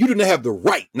impregnate you, you do not have the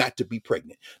right not to be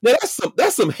pregnant. Now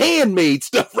that's some handmade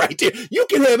stuff right there. You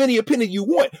can have any opinion you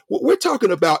want. What we're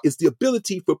talking about is the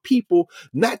ability for people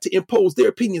not to impose their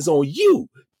opinions on you.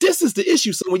 This is the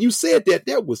issue. So when you said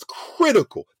that was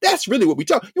critical. That's really what we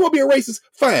talk. You want to be a racist?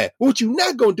 Fine. But what you're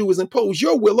not going to do is impose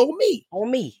your will on me.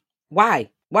 On me. Why?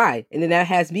 And then that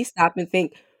has me stop and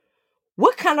think,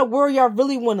 what kind of world y'all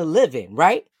really want to live in,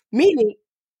 right? Meaning,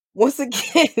 once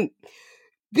again,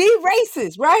 be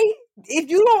racist, right?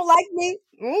 If you don't like me,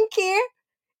 I don't care.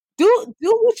 Do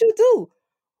what you do.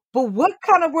 But what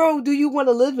kind of world do you want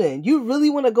to live in? You really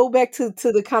want to go back to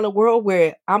the kind of world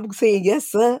where I'm saying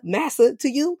yes, sir, massa to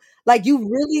you? Like you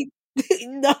really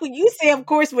no, you say of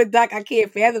course, but Doc, I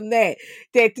can't fathom that.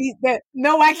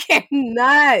 No, I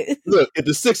cannot. Look, if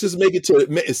the Sixers make it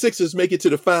to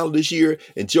the final this year,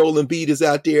 and Joel Embiid is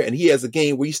out there, and he has a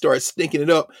game where he starts stinking it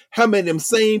up, how many of them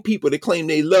same people that claim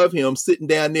they love him, sitting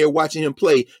down there watching him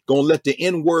play, gonna let the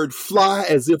N-word fly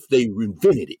as if they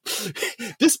invented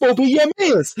it? This supposed to be your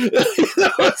man's. You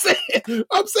know what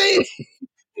I'm saying,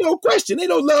 no question, they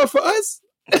don't love for us.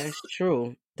 That's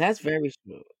true. That's very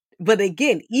true. But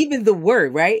again, even the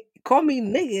word, right? Call me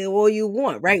nigga all you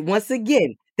want, right? Once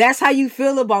again, that's how you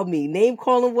feel about me. Name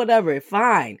calling, whatever,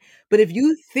 fine. But if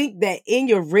you think that in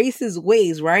your racist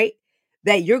ways, right,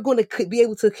 that you're going to be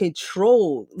able to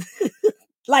control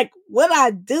like what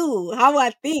I do, how I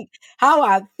think, how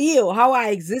I feel, how I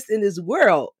exist in this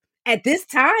world at this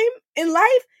time in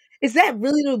life, is that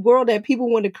really the world that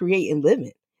people want to create and live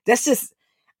in? That's just,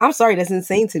 I'm sorry, that's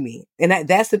insane to me. And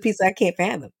that's the piece I can't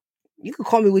fathom. You can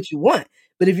call me what you want,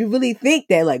 but if you really think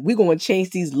that like we're going to change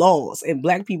these laws and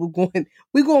black people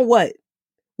we're going what?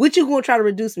 What you going to try to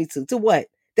reduce me to? To what?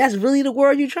 That's really the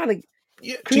world you're trying to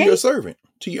create? To your servant.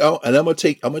 To you, and I'm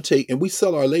gonna take, and we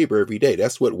sell our labor every day.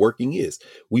 That's what working is.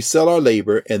 We sell our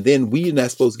labor, and then we're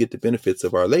not supposed to get the benefits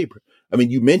of our labor. I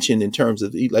mean, you mentioned in terms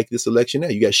of like this election now,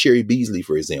 you got Sherry Beasley,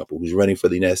 for example, who's running for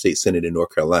the United States Senate in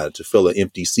North Carolina to fill an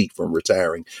empty seat from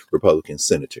retiring Republican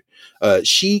senator.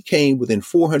 She came within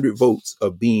 400 votes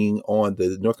of being on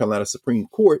the North Carolina Supreme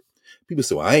Court. People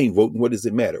say, well, I ain't voting. What does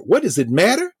it matter? What does it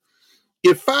matter?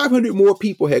 If 500 more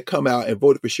people had come out and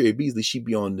voted for Sherry Beasley, she'd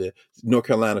be on the North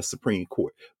Carolina Supreme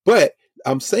Court. But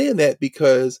I'm saying that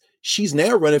because she's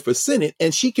now running for Senate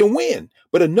and she can win.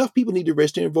 But enough people need to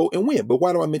register and vote and win. But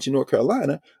why do I mention North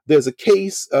Carolina? There's a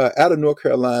case out of North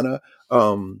Carolina.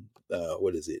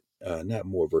 What is it? Not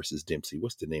Moore versus Dempsey.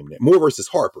 What's the name of that? Moore versus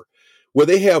Harper, where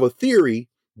they have a theory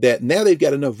that now they've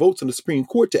got enough votes on the Supreme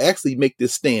Court to actually make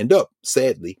this stand up.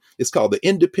 Sadly, it's called the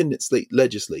independent state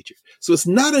legislature. So it's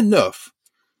not enough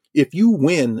if you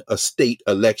win a state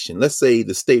election. Let's say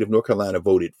the state of North Carolina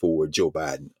voted for Joe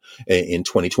Biden in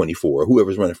 2024, or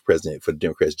whoever's running for president for the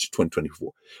Democrats in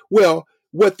 2024. Well,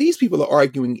 what these people are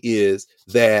arguing is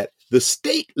that the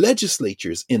state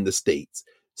legislatures in the states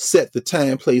set the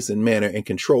time, place, and manner and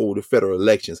control the federal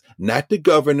elections, not the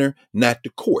governor, not the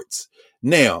courts.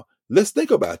 Now, let's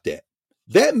think about that.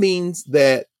 That means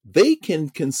that they can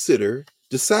consider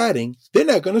deciding they're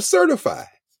not going to certify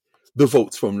the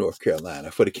votes from North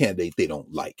Carolina for the candidate they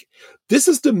don't like. This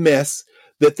is the mess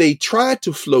that they tried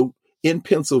to float in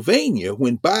Pennsylvania,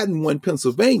 when Biden won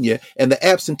Pennsylvania and the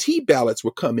absentee ballots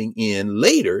were coming in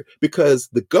later because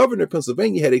the governor of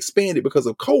Pennsylvania had expanded because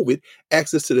of COVID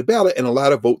access to the ballot, and a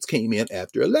lot of votes came in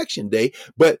after Election Day,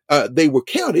 but they were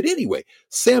counted anyway.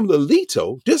 Sam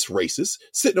Alito, this racist,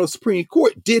 sitting on the Supreme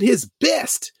Court, did his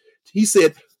best. He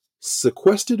said,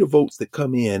 sequester the votes that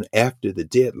come in after the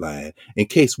deadline in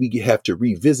case we have to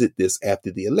revisit this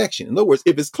after the election. In other words,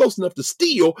 if it's close enough to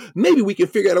steal, maybe we can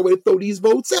figure out a way to throw these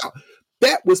votes out.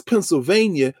 That was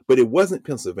Pennsylvania, but it wasn't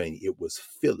Pennsylvania. It was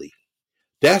Philly.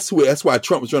 That's why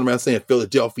Trump was running around saying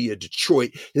Philadelphia,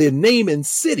 Detroit. They're naming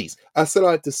cities. I said I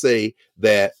like to say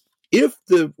that if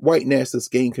the white nationalists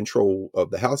gain control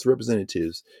of the House of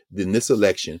Representatives in this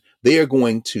election, they are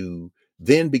going to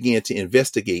then began to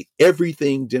investigate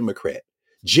everything Democrat.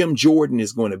 Jim Jordan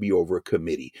is going to be over a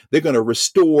committee. They're going to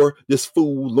restore this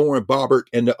fool, Lauren Boebert,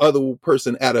 and the other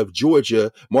person out of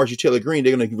Georgia, Marjorie Taylor Greene.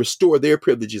 They're going to restore their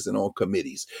privileges and on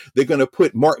committees. They're going to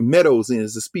put Mark Meadows in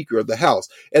as the Speaker of the House.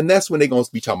 And that's when they're going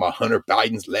to be talking about Hunter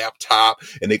Biden's laptop,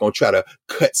 and they're going to try to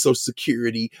cut Social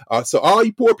Security. So all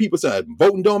you poor people saying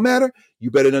voting don't matter, you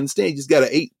better understand you just got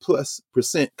an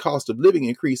 8+% cost of living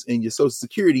increase in your Social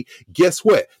Security. Guess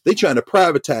what? They trying to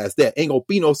privatize that. Ain't gonna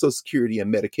be no Social Security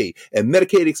and Medicaid. And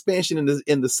Medicaid expansion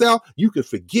in the South, you can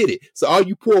forget it. So all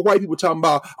you poor white people talking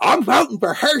about, I'm voting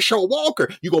for Herschel Walker,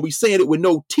 you're gonna be saying it with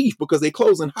no teeth because they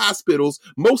closing hospitals,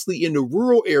 mostly in the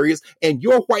rural areas, and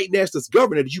your white nationalist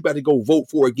governor that you about to go vote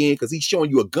for again because he's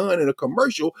showing you a gun in a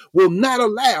commercial will not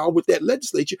allow with that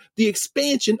legislature the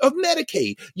expansion of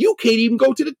Medicaid. You can't even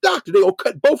go to the doctor. They'll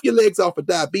cut both your legs off of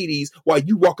diabetes while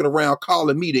you walking around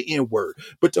calling me the N-word.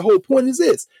 But the whole point is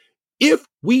this: if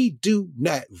we do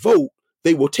not vote,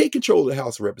 they will take control of the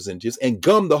House of Representatives and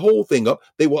gum the whole thing up.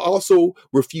 They will also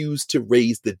refuse to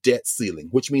raise the debt ceiling,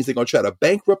 which means they're going to try to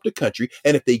bankrupt the country.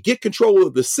 And if they get control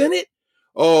of the Senate,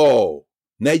 oh,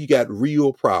 now you got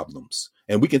real problems.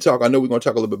 And we can talk, I know we're going to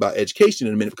talk a little bit about education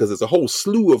in a minute because there's a whole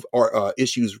slew of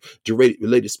issues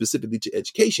related specifically to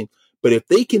education. But if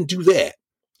they can do that,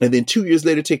 and then 2 years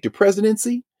later take the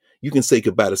presidency, you can say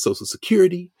goodbye to Social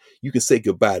Security. You can say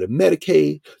goodbye to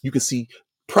Medicaid. You can see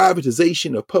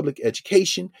privatization of public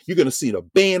education. You're going to see a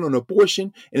ban on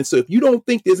abortion. And so if you don't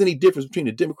think there's any difference between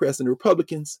the Democrats and the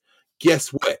Republicans, guess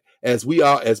what? As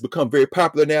become very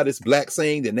popular now, this black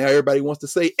saying that now everybody wants to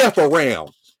say F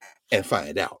around and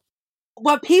find out.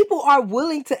 But people are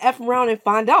willing to F around and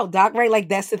find out, Doc, right? Like,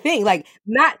 that's the thing. Like,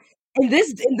 not in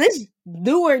this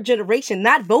newer generation,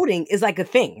 not voting is like a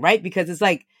thing, right? Because it's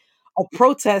like a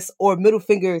protest or middle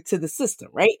finger to the system,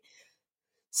 right?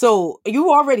 So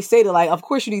you already stated, like, of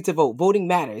course you need to vote. Voting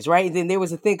matters, right? And then there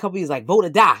was a thing, companies like vote or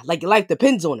die, like your life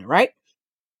depends on it, right?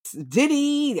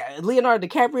 Diddy, Leonardo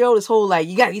DiCaprio, this whole like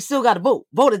you still got to vote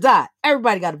or die.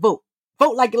 Everybody got to vote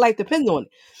like your life depends on it.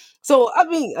 So I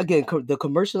mean, again, the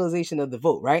commercialization of the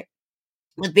vote, right?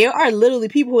 But there are literally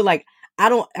people who are like, I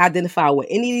don't identify with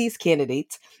any of these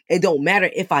candidates. It don't matter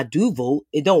if I do vote.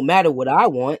 It don't matter what I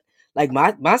want. Like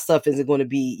my stuff isn't going to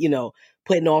be,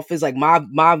 put in office. Like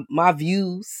my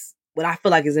views, what I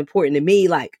feel like is important to me.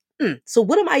 Like, so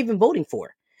what am I even voting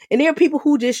for? And there are people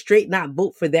who just straight not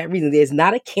vote for that reason. There's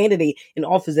not a candidate in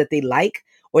office that they like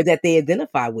or that they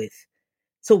identify with.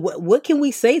 So what can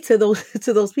we say to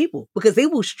those people? Because they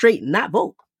will straight not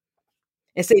vote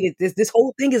and say that this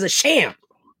whole thing is a sham.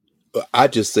 I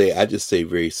just say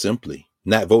very simply,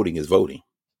 not voting is voting.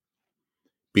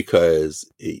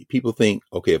 Because people think,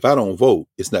 okay, if I don't vote,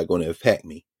 it's not going to impact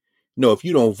me. No, if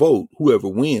you don't vote, whoever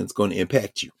wins is going to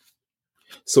impact you.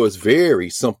 So it's very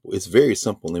simple. It's very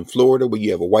simple. In Florida, where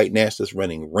you have a white nationalist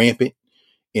running rampant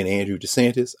in Andrew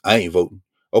DeSantis, I ain't voting.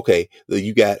 Okay,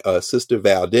 you got Sister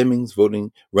Val Demings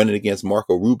running against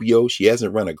Marco Rubio. She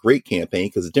hasn't run a great campaign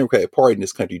because the Democratic Party in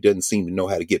this country doesn't seem to know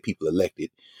how to get people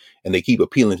elected. And they keep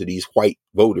appealing to these white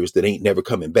voters that ain't never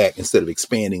coming back instead of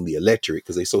expanding the electorate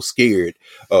because they're so scared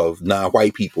of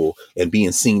non-white people and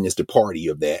being seen as the party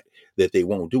of that they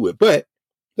won't do it. But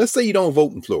let's say you don't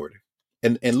vote in Florida.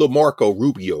 And little Marco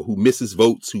Rubio, who misses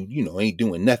votes, who, ain't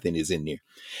doing nothing, is in there.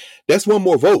 That's one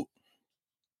more vote.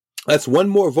 That's one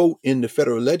more vote in the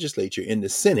federal legislature, in the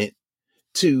Senate,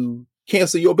 to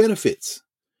cancel your benefits.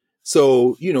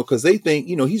 So, because they think,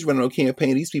 he's running a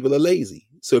campaign. These people are lazy.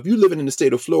 So if you're living in the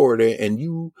state of Florida and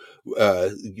you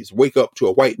wake up to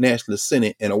a white nationalist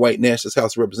Senate and a white nationalist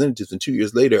House of Representatives, and 2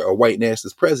 years later, a white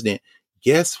nationalist president,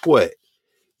 guess what?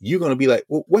 You're going to be like,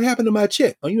 well, what happened to my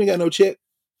check? Oh, you ain't got no check.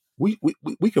 We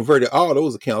converted all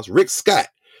those accounts. Rick Scott,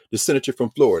 the senator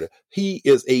from Florida, he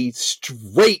is a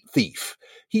straight thief.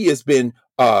 He has been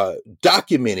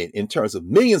documented in terms of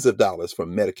millions of dollars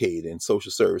from Medicaid and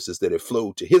social services that have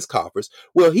flowed to his coffers,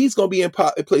 well, he's going to be in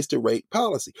place to rate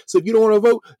policy. So if you don't want to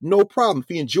vote, no problem. If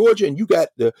you're in Georgia and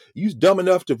you dumb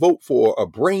enough to vote for a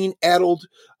brain-addled,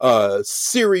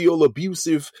 serial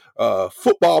abusive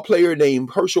football player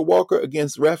named Herschel Walker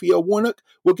against Raphael Warnock,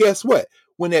 well, guess what?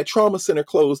 When that trauma center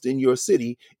closed in your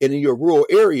city and in your rural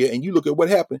area, and you look at what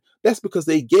happened, that's because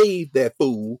they gave that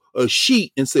fool a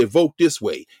sheet and said, vote this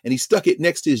way. And he stuck it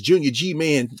next to his Junior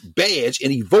G-Man badge,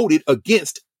 and he voted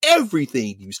against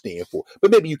everything you stand for.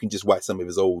 But maybe you can just watch some of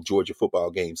his old Georgia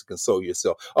football games and console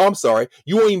yourself. Oh, I'm sorry.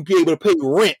 You won't even be able to pay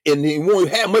rent, and you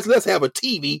won't have much less have a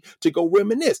TV to go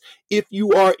reminisce. If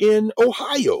you are in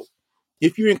Ohio,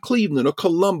 if you're in Cleveland or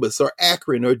Columbus or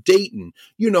Akron or Dayton,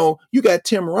 you got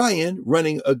Tim Ryan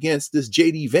running against this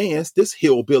J.D. Vance, this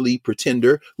hillbilly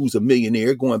pretender who's a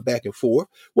millionaire going back and forth.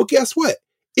 Well, guess what?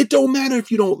 It don't matter if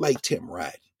you don't like Tim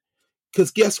Ryan. Because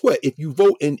guess what? If you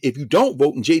vote and if you don't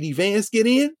vote and J.D. Vance get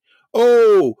in,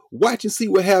 watch and see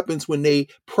what happens when they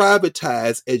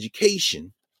privatize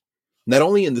education. Not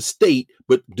only in the state,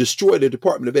 but destroy the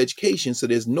Department of Education so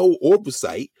there's no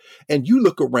oversight. And you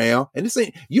look around and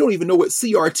you don't even know what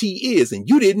CRT is and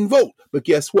you didn't vote. But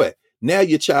guess what? Now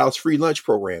your child's free lunch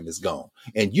program is gone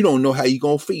and you don't know how you're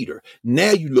going to feed her.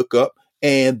 Now you look up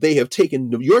and they have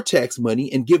taken your tax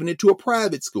money and given it to a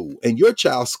private school. And your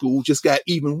child's school just got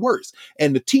even worse.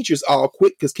 And the teachers all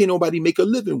quit because can't nobody make a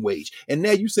living wage. And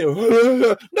now you say,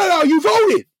 no, you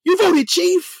voted. You voted,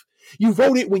 chief. You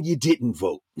voted when you didn't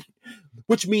vote.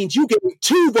 Which means you gave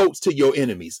 2 votes to your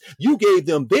enemies. You gave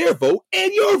them their vote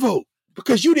and your vote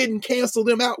because you didn't cancel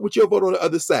them out with your vote on the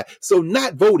other side. So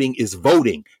not voting is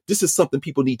voting. This is something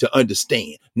people need to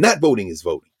understand. Not voting is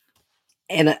voting.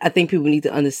 And I think people need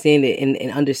to understand it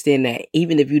and understand that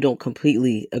even if you don't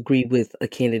completely agree with a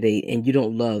candidate and you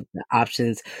don't love the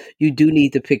options, you do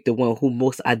need to pick the one who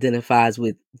most identifies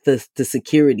with the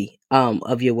security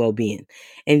of your well-being.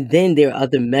 And then there are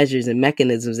other measures and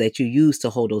mechanisms that you use to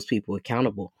hold those people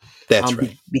accountable. That's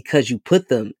right. Because you put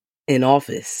them in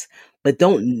office. But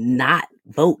don't not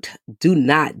vote. Do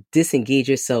not disengage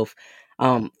yourself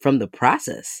from the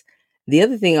process. The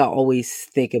other thing I always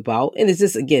think about, and it's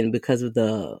just again because of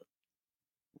the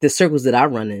circles that I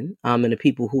run in, and the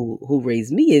people who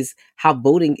raised me, is how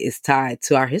voting is tied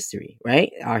to our history,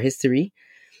 right? Our history,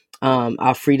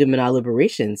 our freedom and our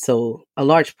liberation. So a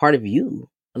large part of you,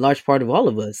 a large part of all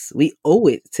of us, we owe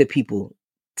it to people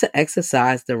to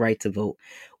exercise the right to vote.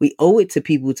 We owe it to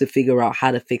people to figure out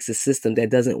how to fix a system that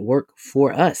doesn't work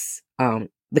for us,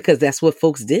 because that's what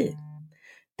folks did.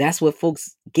 That's what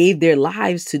folks gave their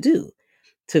lives to do,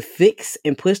 to fix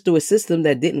and push through a system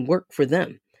that didn't work for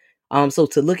them. So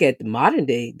to look at the modern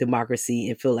day democracy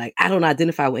and feel like, I don't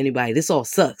identify with anybody, this all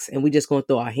sucks, and we just going to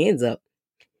throw our hands up,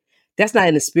 that's not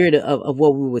in the spirit of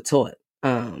what we were taught.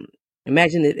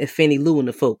 Imagine if Fannie Lou and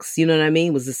the folks, you know what I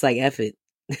mean, was just like, F it,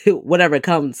 whatever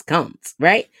comes,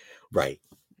 right? Right.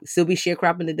 Still be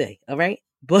sharecropping today, all right?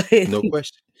 But no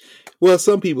question. Well,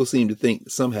 some people seem to think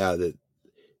somehow that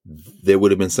there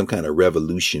would have been some kind of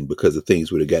revolution because of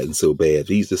things would have gotten so bad.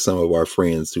 These are some of our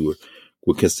friends who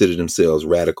would consider themselves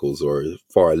radicals or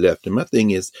far left. And my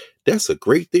thing is, that's a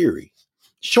great theory.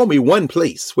 Show me one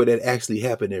place where that actually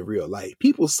happened in real life.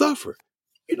 People suffer,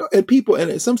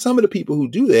 and some of the people who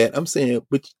do that, I'm saying,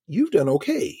 but you've done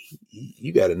okay.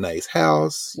 You got a nice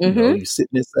house, you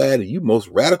sitting inside and you most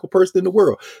radical person in the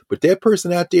world. But that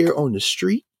person out there on the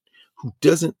street who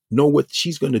doesn't know what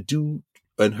she's going to do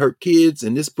and her kids,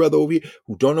 and this brother over here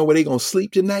who don't know where they're going to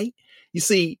sleep tonight. You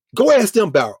see, go ask them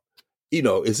about,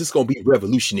 is this going to be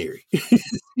revolutionary?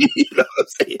 You know what I'm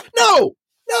saying?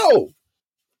 No.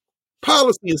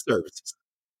 Policy and services.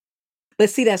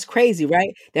 But see, that's crazy,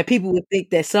 right? That people would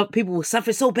think that some people will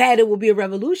suffer so bad it will be a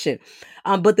revolution.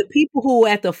 But the people who were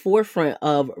at the forefront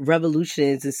of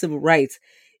revolutions and civil rights,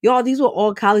 y'all, these were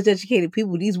all college educated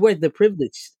people. These were the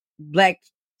privileged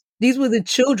these were the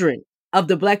children of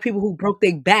the Black people who broke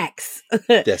their backs.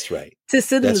 That's right. To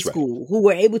send them to school, who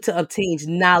were able to obtain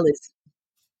knowledge.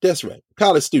 That's right.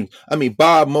 College students. I mean,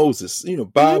 Bob Moses,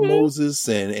 Moses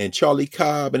and Charlie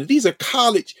Cobb. And these are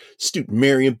college students.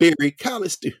 Marion Barry,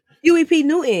 college students. Huey P.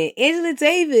 Newton, Angela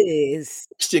Davis.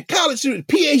 College student,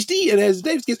 PhD, and as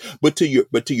Davis gets. But to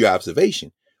your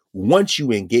observation, once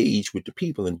you engage with the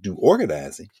people and do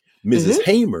organizing, Mrs.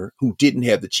 Hamer, who didn't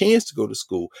have the chance to go to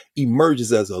school,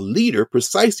 emerges as a leader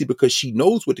precisely because she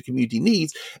knows what the community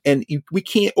needs. And we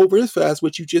can't overemphasize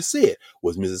what you just said.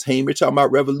 Was Mrs. Hamer talking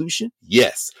about revolution?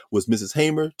 Yes. Was Mrs.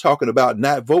 Hamer talking about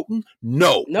not voting?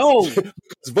 No. No.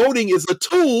 Voting is a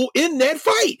tool in that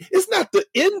fight. It's not the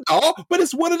end all, but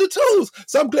it's one of the tools.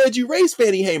 So I'm glad you raised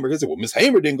Fannie Hamer. Because, well, Miss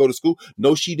Hamer didn't go to school.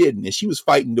 No, she didn't. And she was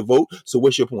fighting to vote. So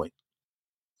what's your point?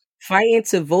 Fighting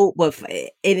to vote, but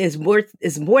it is more.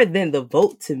 It's more than the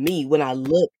vote to me. When I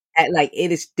look at like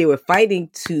it is, they were fighting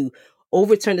to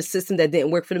overturn the system that didn't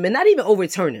work for them, and not even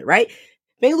overturn it. Right?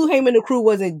 Fannie Lou Hamer and the crew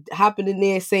wasn't hopping in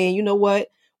there saying, "You know what?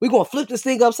 We're gonna flip this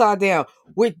thing upside down."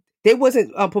 They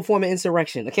wasn't performing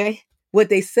insurrection. Okay, what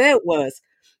they said was,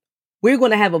 "We're going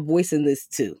to have a voice in this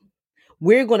too.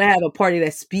 We're going to have a party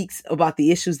that speaks about the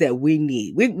issues that we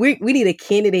need. We need a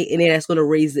candidate in there that's going to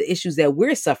raise the issues that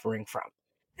we're suffering from."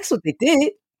 That's what they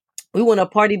did. We want a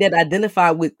party that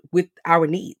identify with our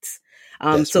needs.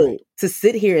 So right. to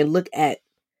sit here and look at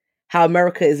how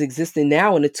America is existing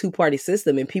now in a two-party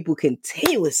system, and people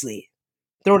continuously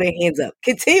throw their hands up.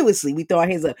 Continuously, we throw our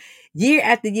hands up. Year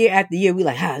after year after year, we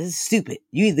like, this is stupid.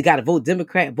 You either got to vote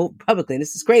Democrat, vote Republican.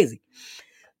 This is crazy.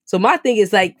 So my thing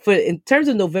is like, in terms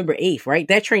of November 8th, right?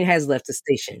 That train has left the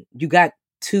station. You got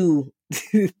two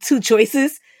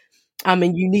choices.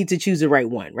 And you need to choose the right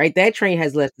one, right? That train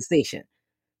has left the station.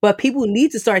 But people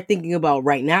need to start thinking about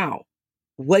right now,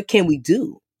 what can we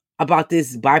do about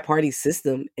this bi-party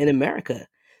system in America?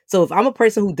 So if I'm a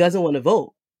person who doesn't want to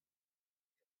vote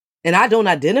and I don't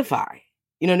identify,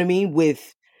 you know what I mean,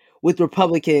 with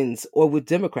Republicans or with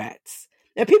Democrats,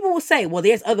 and people will say, well,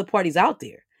 there's other parties out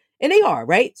there. And they are,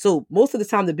 right? So most of the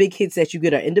time, the big hits that you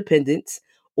get are independents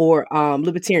or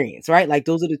libertarians, right? Like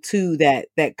those are the two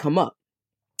that come up.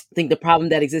 I think the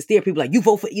problem that exists there, people are like, you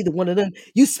vote for either one of them,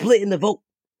 you split in the vote.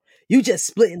 You just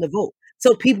split in the vote.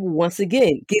 So people, once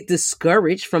again, get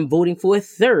discouraged from voting for a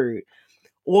third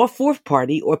or fourth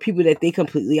party or people that they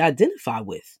completely identify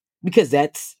with, because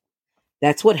that's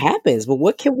what happens. But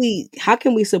how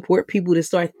can we support people to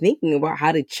start thinking about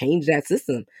how to change that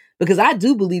system? Because I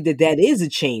do believe that is a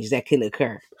change that can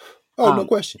occur. Oh, no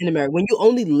question. In America, when you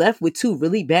only left with two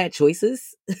really bad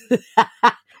choices,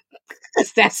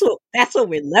 that's what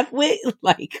we're left with.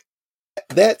 Like,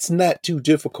 that's not too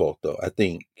difficult, though. I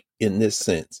think in this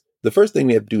sense, the first thing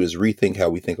we have to do is rethink how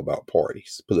we think about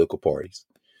parties, political parties.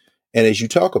 And as you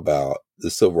talk about the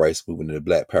civil rights movement and the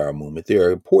Black Power movement, there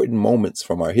are important moments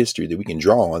from our history that we can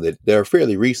draw on that are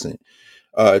fairly recent.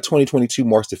 2022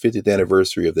 marks the 50th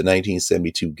anniversary of the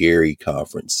 1972 Gary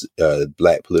Conference,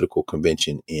 Black Political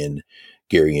Convention in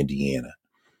Gary, Indiana.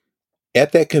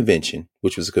 At that convention,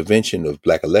 which was a convention of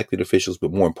Black elected officials,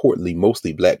 but more importantly,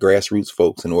 mostly Black grassroots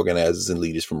folks and organizers and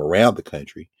leaders from around the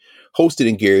country, hosted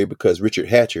in Gary because Richard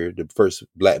Hatcher, the first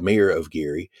Black mayor of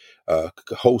Gary,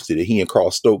 hosted it. He and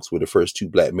Carl Stokes were the first two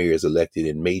Black mayors elected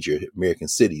in major American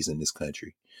cities in this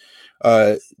country.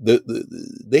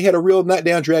 They had a real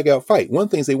knockdown, drag-out fight. One of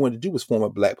the things they wanted to do was form a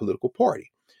Black political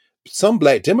party. Some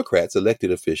Black Democrats,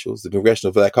 elected officials, the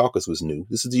Congressional Black Caucus was new.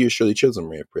 This is the year Shirley Chisholm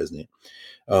ran president.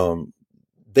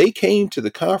 They came to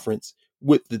the conference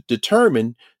with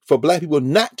determined for Black people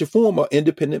not to form an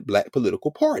independent Black political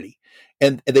party.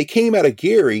 And they came out of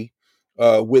Gary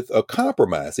with a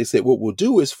compromise. They said, what we'll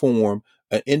do is form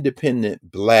an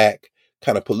independent Black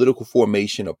kind of political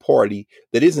formation, a party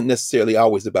that isn't necessarily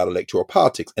always about electoral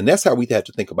politics. And that's how we have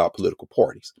to think about political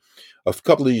parties. A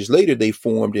couple of years later, they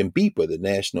formed NBPA, the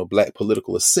National Black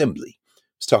Political Assembly.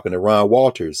 I was talking to Ron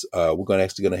Walters. We're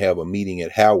actually going to have a meeting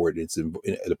at Howard.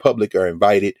 The public are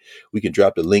invited. We can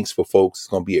drop the links for folks. It's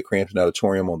going to be at Crampton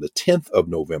Auditorium on the 10th of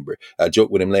November. I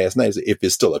joked with him last night. I said, if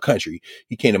it's still a country,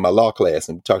 he came to my law class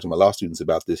and talked to my law students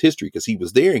about this history because he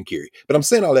was there in Gary. But I'm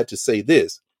saying all that to say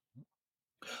this.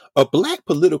 A Black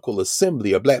political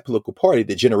assembly, a Black political party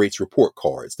that generates report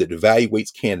cards, that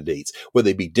evaluates candidates, whether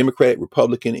they be Democrat,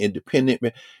 Republican, Independent,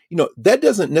 that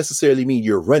doesn't necessarily mean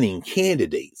you're running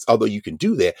candidates, although you can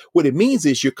do that. What it means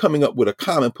is you're coming up with a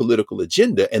common political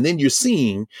agenda, and then you're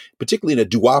seeing, particularly in a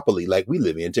duopoly like we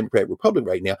live in, Democrat, Republican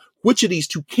right now, which of these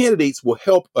two candidates will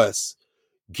help us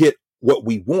get what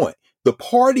we want. The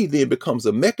party then becomes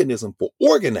a mechanism for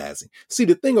organizing. See,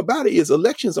 the thing about it is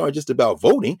elections aren't just about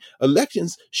voting.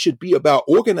 Elections should be about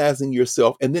organizing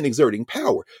yourself and then exerting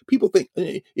power. People think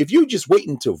if you're just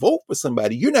waiting to vote for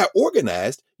somebody, you're not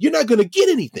organized, you're not going to get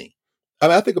anything. I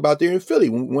mean, I think about there in Philly.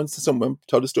 Once someone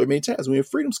told the story many times, we were in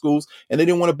freedom schools and they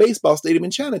didn't want a baseball stadium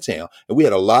in Chinatown. And we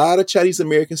had a lot of Chinese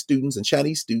American students and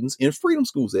Chinese students in freedom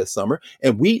schools that summer.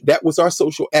 And that was our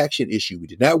social action issue. We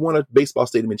did not want a baseball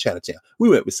stadium in Chinatown. We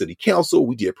went with city council.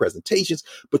 We did presentations.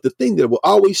 But the thing that will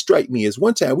always strike me is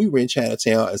one time we were in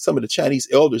Chinatown and some of the Chinese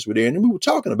elders were there and we were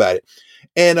talking about it.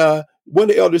 And one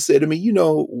of the elders said to me, you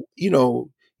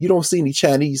don't see any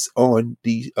Chinese on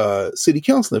the city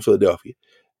council in Philadelphia.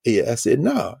 Yeah, I said,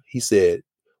 no. He said,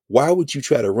 why would you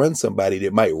try to run somebody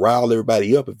that might rile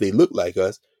everybody up if they look like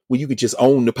us when you could just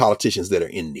own the politicians that are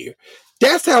in there?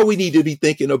 That's how we need to be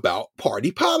thinking about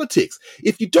party politics.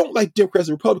 If you don't like Democrats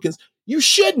and Republicans, you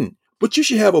shouldn't. But you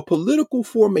should have a political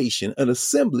formation, an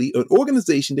assembly, an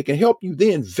organization that can help you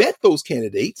then vet those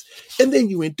candidates, and then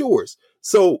you endorse.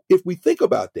 So if we think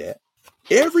about that,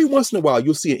 every once in a while,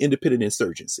 you'll see an independent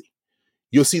insurgency.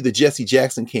 You'll see the Jesse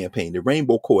Jackson campaign, the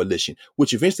Rainbow Coalition,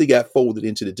 which eventually got folded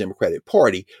into the Democratic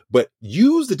Party, but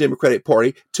used the Democratic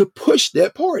Party to push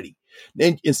that party.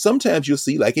 And sometimes you'll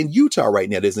see, like in Utah right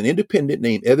now, there's an independent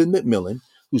named Evan McMillan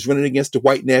who's running against the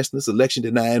white nationalist election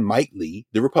denying Mike Lee,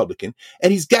 the Republican,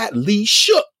 and he's got Lee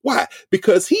shook. Why?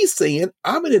 Because he's saying,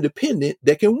 I'm an independent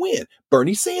that can win.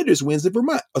 Bernie Sanders wins in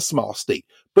Vermont, a small state.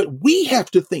 But we have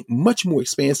to think much more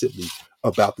expansively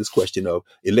about this question of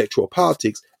electoral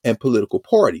politics and political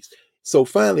parties. So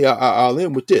finally, I'll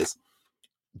end with this.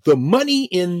 The money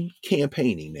in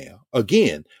campaigning now,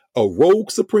 again, a rogue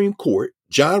Supreme Court,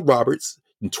 John Roberts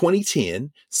in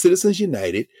 2010, Citizens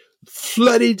United,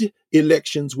 flooded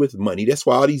elections with money. That's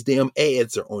why all these damn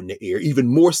ads are on the air, even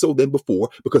more so than before,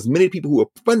 because many people who are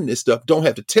funding this stuff don't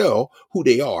have to tell who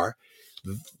they are.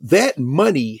 That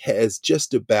money has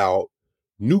just about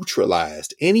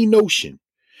neutralized any notion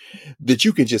that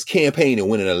you can just campaign and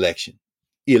win an election.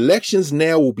 Elections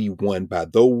now will be won by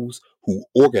those who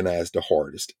organize the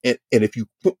hardest. And if you,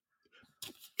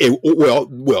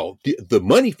 the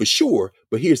money for sure,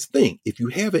 but here's the thing. If you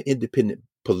have an independent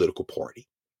political party,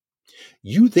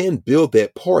 you then build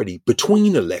that party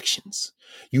between elections.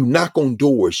 You knock on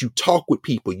doors, you talk with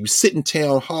people, you sit in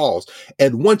town halls.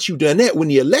 And once you've done that, when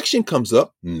the election comes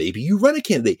up, maybe you run a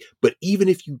candidate. But even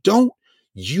if you don't,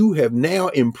 you have now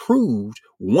improved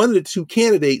one of the two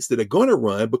candidates that are going to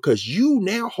run because you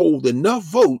now hold enough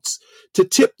votes to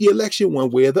tip the election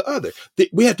one way or the other.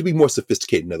 We have to be more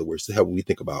sophisticated, in other words, to how we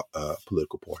think about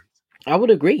political parties. I would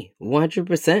agree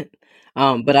 100%.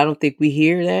 But I don't think we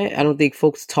hear that. I don't think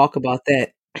folks talk about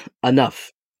that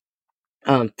enough,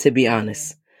 to be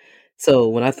honest. So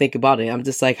when I think about it, I'm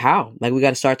just like, how? Like, we got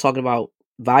to start talking about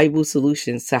valuable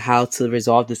solutions to how to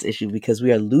resolve this issue because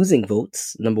we are losing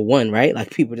votes, number one, right? Like,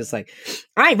 people are just like,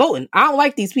 I ain't voting. I don't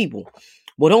like these people.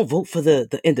 Well, don't vote for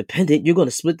the independent. You're going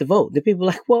to split the vote. The people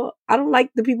are like, well, I don't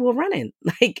like the people running.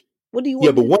 Like, what do you want?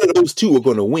 Yeah, but one of those two are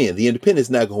going to win. The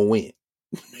independent's not going to win.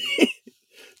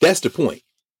 That's the point.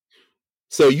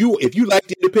 So if you like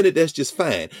the independent, that's just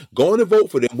fine. Go on and vote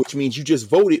for them, which means you just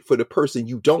voted for the person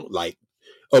you don't like.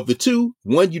 Of the two,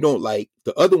 one you don't like,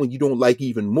 the other one you don't like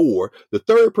even more. The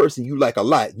third person you like a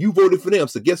lot. You voted for them.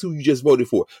 So guess who you just voted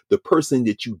for? The person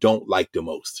that you don't like the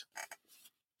most.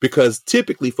 Because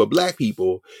typically for Black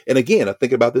people, and again, I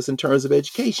think about this in terms of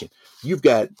education, you've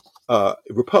got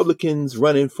Republicans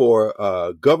running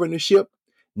for governorship.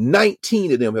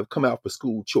 19 of them have come out for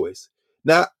school choice.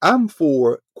 Now, I'm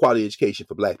for quality education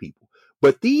for Black people,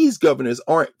 but these governors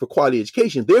aren't for quality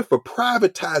education. They're for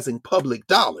privatizing public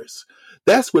dollars.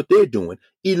 That's what they're doing.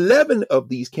 11 of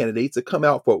these candidates have come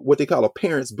out for what they call a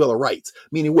parent's bill of rights,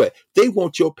 meaning what? They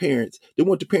want the parents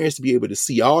to be able to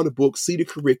see all the books, see the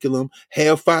curriculum,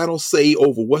 have final say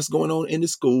over what's going on in the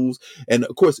schools. And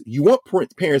of course, you want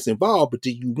parents involved, but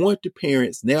do you want the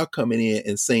parents now coming in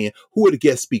and saying, who are the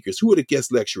guest speakers? Who are the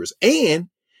guest lecturers? And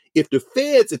if the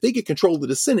feds, if they get control of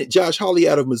the Senate, Josh Hawley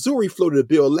out of Missouri floated a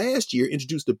bill last year,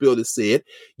 introduced a bill that said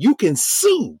you can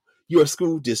sue your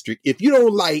school district if you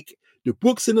don't like the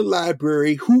books in the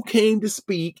library, who came to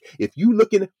speak. If you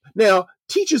look in, now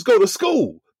teachers go to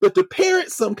school, but the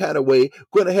parents some kind of way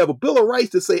going to have a bill of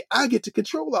rights to say, I get to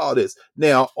control all this.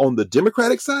 Now on the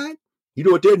Democratic side, you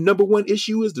know what their number one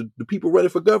issue is? The people running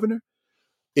for governor,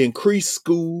 increase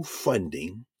school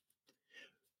funding,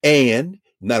 and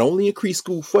not only increase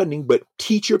school funding, but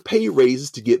teacher pay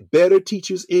raises to get better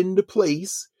teachers into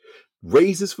place,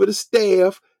 raises for the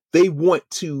staff. They want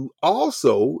to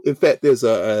also, in fact, there's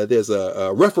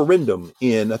a referendum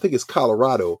in, I think it's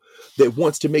Colorado, that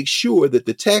wants to make sure that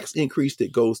the tax increase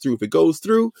that goes through, if it goes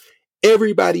through,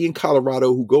 Everybody in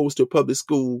Colorado who goes to a public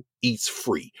school eats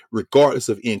free, regardless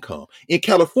of income. In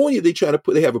California, they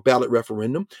have a ballot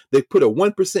referendum. They put a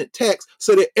 1% tax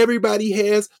so that everybody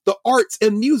has the arts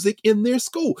and music in their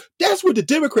school. That's what the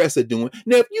Democrats are doing.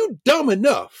 Now, if you're dumb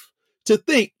enough to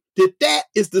think that that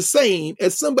is the same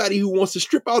as somebody who wants to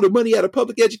strip all the money out of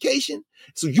public education,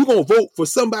 so you're going to vote for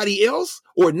somebody else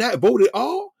or not vote at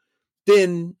all,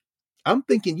 then I'm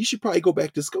thinking you should probably go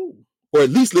back to school. Or at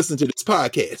least listen to this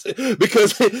podcast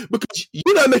because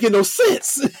you're not making no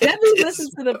sense. Definitely listen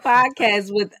to the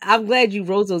podcast I'm glad you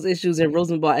rose those issues in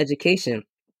Rosenblatt education.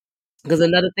 Because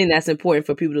another thing that's important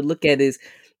for people to look at is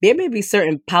there may be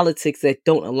certain politics that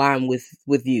don't align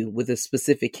with you, with a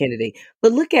specific candidate.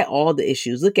 But look at all the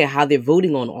issues. Look at how they're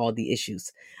voting on all the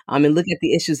issues. And look at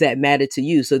the issues that matter to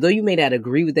you. So though you may not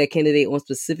agree with that candidate on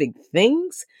specific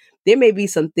things, there may be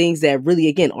some things that really,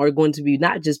 again, are going to be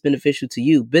not just beneficial to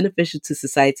you, beneficial to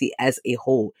society as a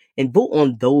whole. And vote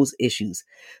on those issues.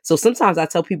 So sometimes I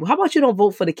tell people, how about you don't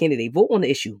vote for the candidate? Vote on the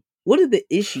issue. What are the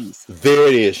issues? There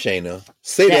it is, Shayna.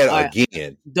 Say that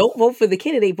again. Don't vote for the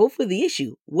candidate, vote for the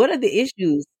issue. What are the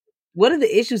issues? What are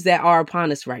the issues that are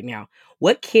upon us right now?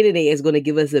 What candidate is going to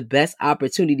give us the best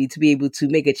opportunity to be able to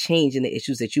make a change in the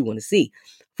issues that you want to see?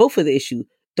 Vote for the issue.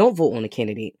 Don't vote on the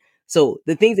candidate. So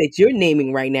the things that you're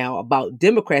naming right now about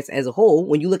Democrats as a whole,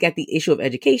 when you look at the issue of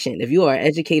education, if you are an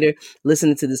educator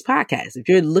listening to this podcast, if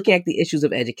you're looking at the issues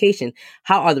of education,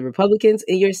 how are the Republicans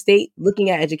in your state looking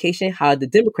at education? How are the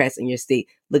Democrats in your state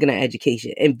looking at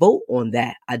education? And vote on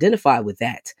that. Identify with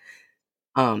that.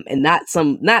 And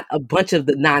not a bunch of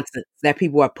the nonsense that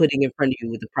people are putting in front of you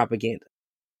with the propaganda.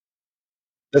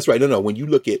 That's right. No. When you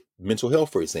look at mental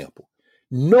health, for example,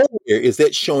 nowhere is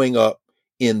that showing up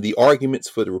in the arguments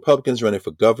for the Republicans running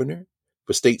for governor,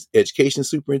 for state education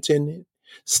superintendent,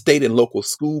 state and local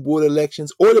school board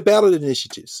elections, or the ballot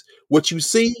initiatives. What you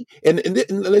see, and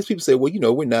unless people say, well,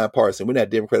 we're nonpartisan, we're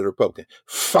not Democrat or Republican.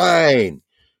 Fine.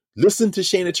 Listen to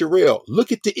Shayna Terrell.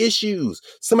 Look at the issues.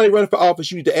 Somebody running for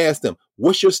office, you need to ask them,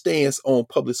 what's your stance on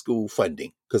public school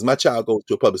funding? Because my child goes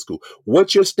to a public school.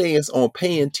 What's your stance on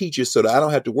paying teachers so that I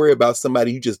don't have to worry about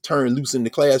somebody you just turn loose in the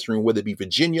classroom, whether it be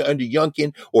Virginia under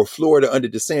Youngkin or Florida under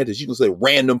DeSantis? You can say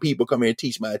random people come here and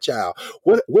teach my child.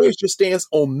 Where's your stance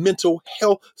on mental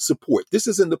health support? This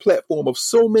is in the platform of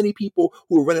so many people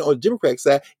who are running on the Democratic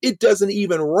side. It doesn't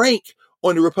even rank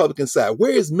on the Republican side.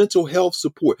 Where is mental health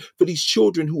support for these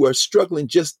children who are struggling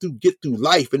just to get through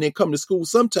life and then come to school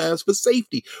sometimes for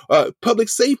safety? Public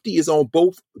safety is on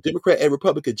both Democrat and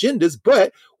Republican agendas,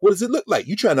 but what does it look like?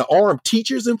 You trying to arm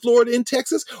teachers in Florida and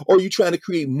Texas, or are you trying to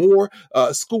create more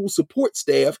school support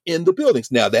staff in the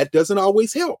buildings? Now, that doesn't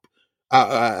always help.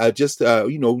 I just,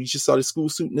 we just saw the school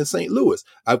shooting in St. Louis.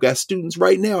 I've got students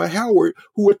right now at Howard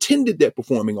who attended that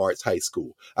performing arts high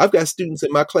school. I've got students in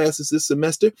my classes this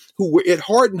semester who were at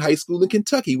Hardin High School in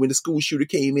Kentucky when the school shooter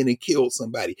came in and killed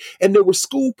somebody. And there were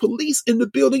school police in the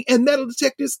building and metal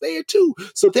detectors there too.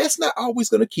 So that's not always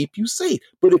going to keep you safe.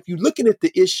 But if you're looking at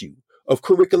the issue of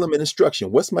curriculum and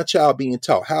instruction. What's my child being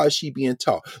taught? How is she being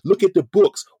taught? Look at the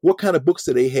books. What kind of books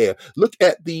do they have? Look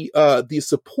at the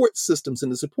support systems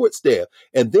and the support staff.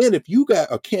 And then if you got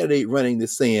a candidate running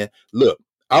this saying, look,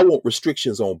 I want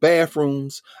restrictions on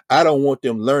bathrooms. I don't want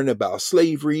them learning about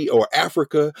slavery or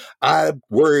Africa. I'm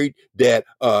worried that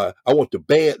I want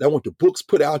the books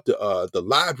put out the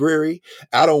library.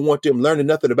 I don't want them learning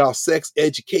nothing about sex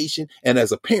education. And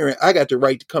as a parent, I got the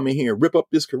right to come in here and rip up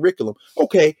this curriculum.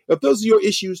 Okay, if those are your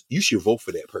issues, you should vote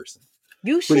for that person.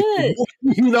 You should.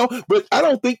 But I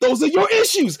don't think those are your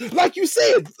issues. Like you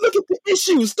said, look at the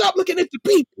issues. Stop looking at the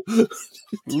people.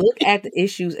 Look at the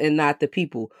issues and not the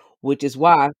people, which is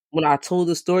why when I told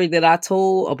the story that I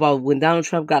told about when Donald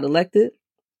Trump got elected,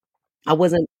 I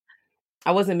wasn't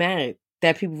mad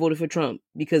that people voted for Trump,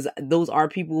 because those are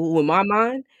people who, in my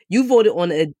mind, you voted on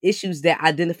the issues that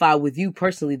identify with you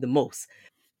personally the most.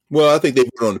 Well, I think they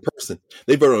voted on the person.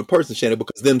 They voted on the person, Shannon,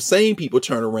 because them same people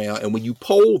turn around and when you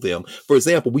poll them, for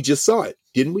example, we just saw it,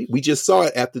 didn't we? We just saw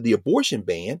it after the abortion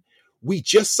ban. We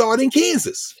just saw it in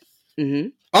Kansas. Mm-hmm.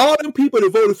 All them people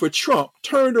that voted for Trump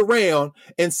turned around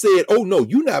and said, oh, no,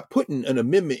 you're not putting an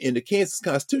amendment in the Kansas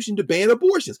Constitution to ban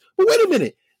abortions. But wait a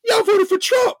minute. Y'all voted for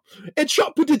Trump. And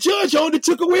Trump put the judge on that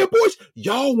took away abortion.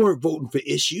 Y'all weren't voting for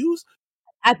issues.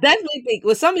 I definitely think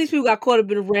some of these people got caught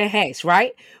up in the red hats,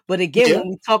 right? But again, when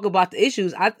we talk about the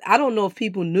issues, I don't know if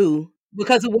people knew,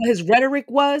 because of what his rhetoric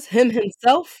was,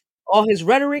 himself, all his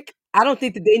rhetoric. I don't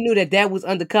think that they knew that was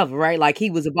undercover, right? Like he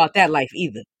was about that life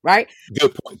either, right?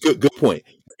 Good point. Good point.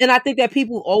 And I think that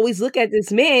people always look at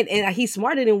this man and he's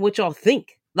smarter than what y'all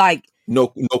think. Like no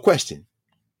question.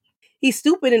 He's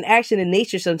stupid in action and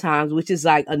nature sometimes, which is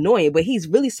like annoying, but he's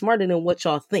really smarter than what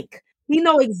y'all think. He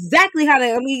know exactly how to.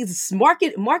 I mean, he's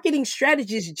marketing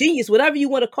strategist, genius, whatever you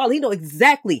want to call it. He know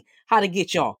exactly how to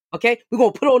get y'all. Okay, we're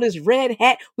gonna put on this red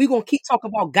hat. We're gonna keep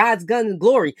talking about God's gun and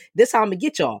glory. This how I'm gonna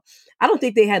get y'all. I don't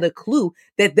think they had a clue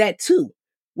that too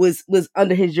was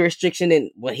under his jurisdiction and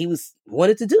what he was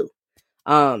wanted to do.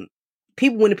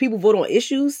 People when the people vote on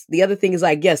issues, the other thing is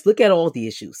like, yes, look at all the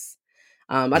issues.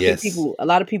 I think Yes. a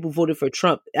lot of people voted for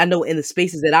Trump. I know in the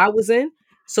spaces that I was in,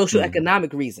 social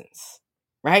economic reasons,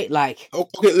 right? Like,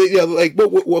 Okay, yeah, like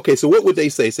okay. So what would they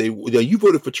say? Say, you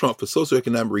voted for Trump for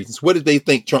socioeconomic reasons. What did they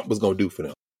think Trump was going to do for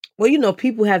them? well,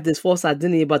 people have this false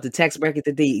identity about the tax bracket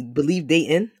that they believe they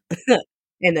in,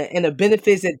 and the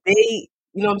benefits that they,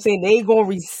 you know what I'm saying, they gonna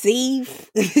receive.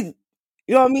 You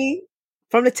know what I mean?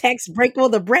 From the tax break or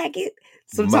the bracket.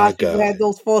 My Sometimes people have God.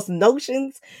 those false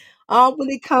notions when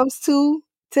it comes to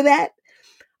that.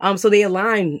 So they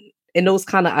align in those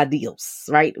kind of ideals,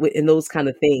 right? In those kind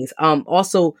of things.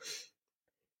 Also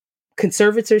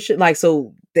conservatorship, like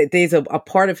so that there's a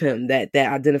part of him that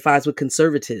identifies with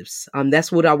conservatives.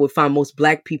 That's what I would find most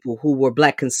black people who were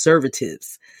black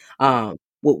conservatives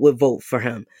would vote for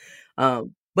him.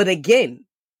 But again,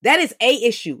 that is a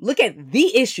issue. Look at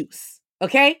the issues,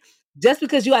 okay? Just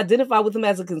because you identify with him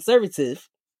as a conservative,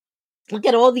 look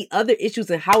at all the other issues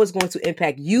and how it's going to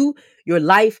impact you, your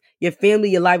life, your family,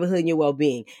 your livelihood, and your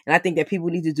well-being. And I think that people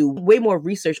need to do way more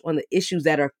research on the issues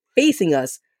that are facing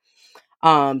us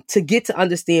to get to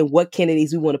understand what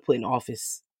candidates we want to put in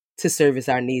office to service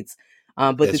our needs.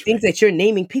 But the That's things right. that you're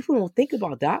naming, people don't think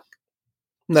about, Doc.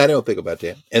 No, they don't think about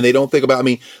that, and they don't think about. I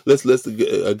mean, let's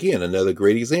again another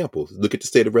great example. Look at the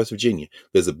state of West Virginia.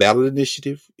 There's a ballot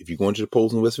initiative. If you go into the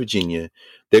polls in West Virginia,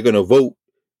 they're going to vote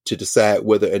to decide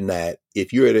whether or not,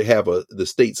 if you're to have the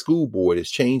state school board has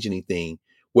changed anything,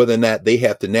 whether or not they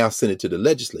have to now send it to the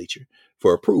legislature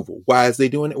for approval. Why is they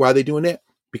doing it? Why are they doing that?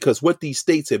 Because what these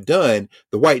states have done,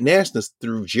 the white nationalists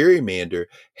through gerrymander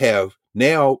have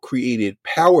now created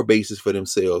power bases for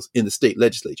themselves in the state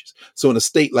legislatures. So in a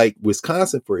state like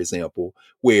Wisconsin, for example,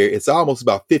 where it's almost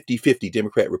about 50-50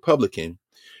 Democrat Republican,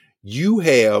 you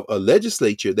have a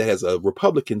legislature that has a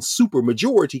Republican super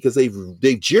majority because they've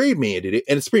gerrymandered it,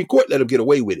 and the Supreme Court let them get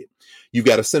away with it. You've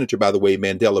got a senator, by the way,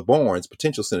 Mandela Barnes,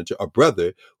 potential senator, a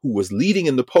brother who was leading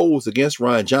in the polls against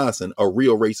Ron Johnson, a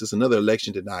real racist, another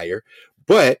election denier.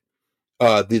 But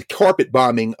the carpet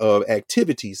bombing of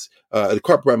activities, the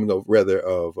carpet bombing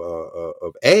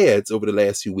of ads over the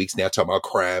last few weeks. Now talking about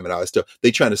crime and all that stuff.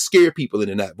 They trying to scare people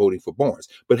into not voting for Barnes.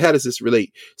 But how does this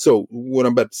relate? So what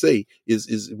I'm about to say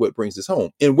is what brings this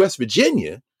home. In West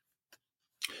Virginia,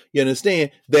 you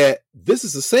understand that this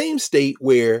is the same state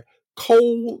where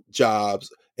coal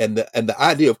jobs and the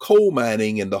idea of coal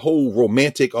mining and the whole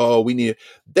romantic,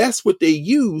 that's what they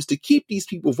use to keep these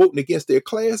people voting against their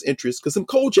class interests, because some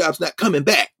coal jobs not coming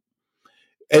back.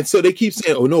 And so they keep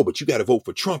saying, oh no, but you got to vote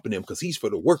for Trump and him because he's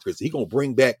for the workers. He going to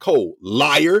bring back coal.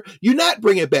 Liar. You're not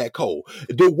bringing back coal.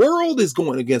 The world is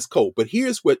going against coal. But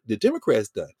here's what the Democrats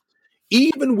done.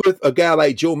 Even with a guy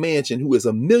like Joe Manchin, who is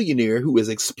a millionaire, who has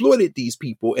exploited these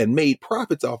people and made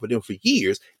profits off of them for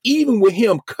years, even with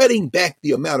him cutting back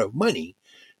the amount of money,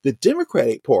 the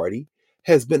Democratic Party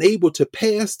has been able to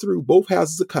pass through both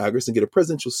houses of Congress and get a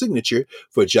presidential signature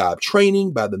for job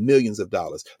training by the millions of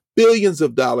dollars, billions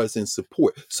of dollars in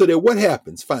support. So that what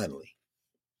happens finally?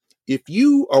 If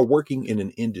you are working in an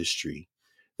industry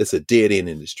that's a dead end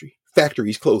industry,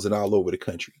 factories closing all over the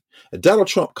country, and Donald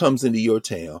Trump comes into your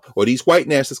town, or these white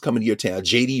nationalists come into your town,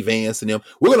 JD Vance and them,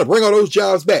 we're going to bring all those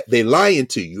jobs back. They're lying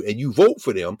to you, and you vote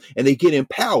for them, and they get in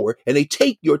power, and they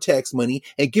take your tax money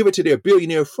and give it to their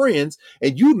billionaire friends,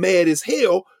 and you mad as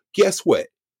hell. Guess what?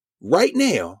 Right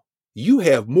now, you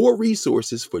have more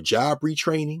resources for job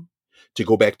retraining, to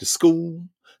go back to school,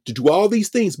 to do all these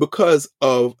things because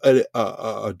of a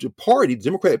party, the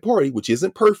Democratic Party, which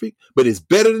isn't perfect, but is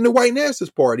better than the white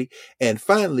nationalist party. And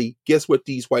finally, guess what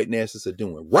these white nationalists are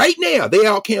doing? Right now, they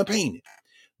out campaigning.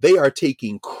 They are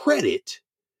taking credit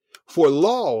for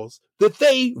laws that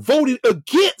they voted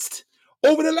against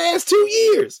over the last 2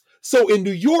 years. So in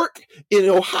New York, in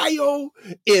Ohio,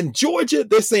 in Georgia,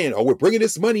 they're saying, oh, we're bringing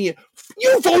this money in.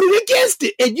 You voted against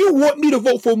it, and you want me to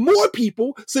vote for more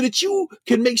people so that you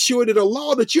can make sure that a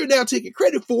law that you're now taking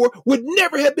credit for would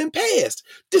never have been passed.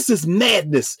 This is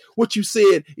madness. What you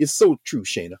said is so true,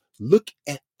 Shana. Look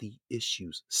at the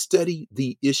issues. Study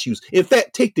the issues. In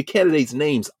fact, take the candidates'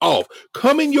 names off.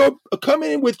 Come in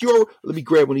with your, let me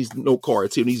grab one of these note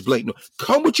cards here, these blank notes.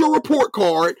 Come with your report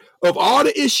card of all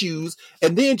the issues,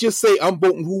 and then just say, I'm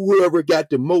voting whoever got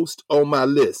the most on my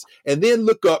list. And then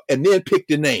look up and then pick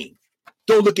the name.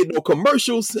 Don't look at no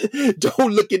commercials.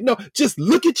 Don't look at no. Just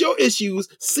look at your issues,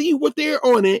 see what they're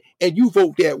on it, and you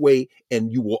vote that way,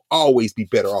 and you will always be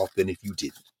better off than if you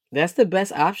didn't. That's the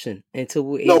best option until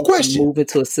we're No able to question. move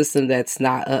into a system that's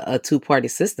not a two-party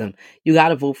system. You got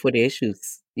to vote for the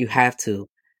issues. You have to,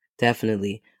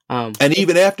 definitely. And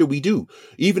even after we do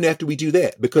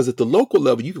that, because at the local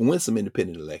level, you can win some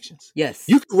independent elections. Yes,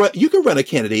 You can run a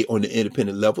candidate on the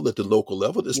independent level, at the local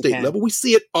level, the you state can level. We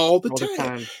see it all the all the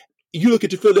time. time. You look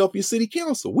at the Philadelphia City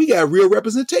Council. We got real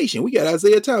representation. We got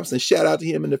Isaiah Thompson. Shout out to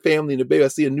him and the family and the baby. I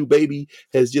see a new baby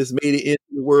has just made it into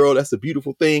the world. That's a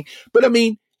beautiful thing. But I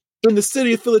mean, in the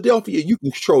city of Philadelphia, you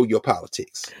can control your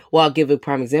politics. Well, I'll give a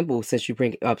prime example since you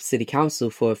bring up City Council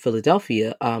for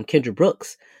Philadelphia. Kendra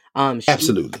Brooks,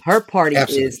 Absolutely. her party is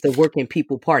Absolutely. the Working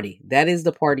People Party. That is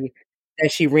the party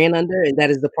that she ran under, and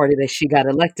that is the party that she got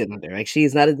elected under. Like, she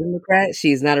is not a Democrat,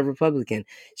 she is not a Republican.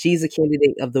 She's a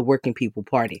candidate of the Working People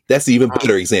Party. That's an even Um,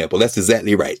 better example. That's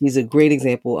exactly right. She's a great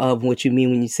example of what you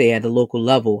mean when you say at a local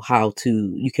level how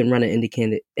you can run an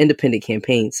independent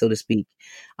campaign, so to speak,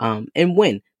 and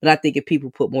win. But I think if people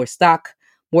put more stock,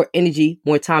 more energy,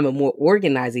 more time, and more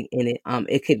organizing in it,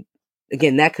 it could,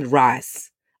 again, that could rise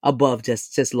above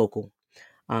just local.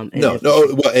 No,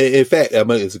 no. Well, in fact, I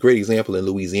mean, it's a great example in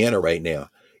Louisiana right now.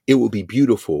 It would be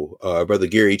beautiful, Brother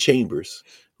Gary Chambers,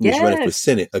 who's running for Yes.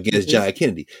 Senate against Mhm. John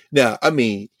Kennedy. Now, I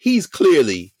mean, he's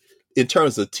clearly, in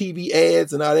terms of TV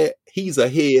ads and all that, he's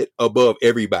ahead above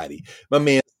everybody. My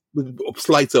man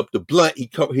slides up the blunt.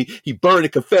 He burned the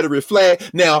Confederate flag.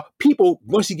 Now, people,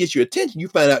 once he gets your attention, you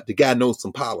find out the guy knows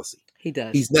some policy. He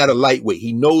does. He's not a lightweight.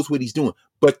 He knows what he's doing.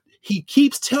 But he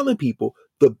keeps telling people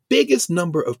the biggest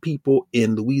number of people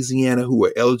in Louisiana who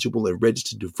are eligible and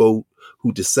registered to vote,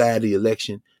 who decide the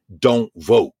election, don't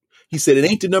vote. He said it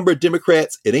ain't the number of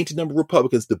Democrats, it ain't the number of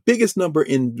Republicans. The biggest number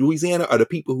in Louisiana are the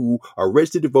people who are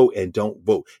registered to vote and don't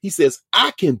vote. He says, I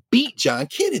can beat John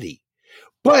Kennedy.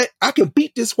 But I can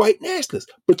beat this white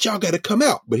nationalist. But y'all got to come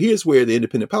out. But here's where the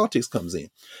independent politics comes in.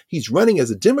 He's running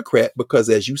as a Democrat because,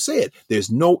 as you said,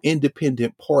 there's no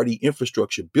independent party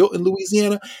infrastructure built in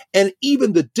Louisiana. And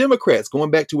even the Democrats, going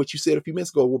back to what you said a few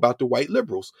minutes ago about the white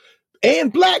liberals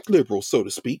and black liberals, so to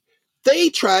speak, they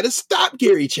try to stop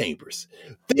Gary Chambers.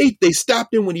 They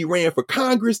stopped him when he ran for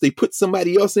Congress. They put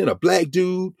somebody else in, a black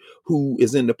dude who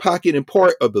is in the pocket and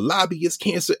part of the lobbyist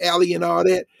Cancer Alley and all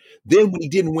that. Then when he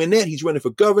didn't win that, he's running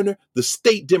for governor. The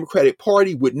state Democratic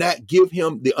Party would not give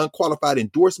him the unqualified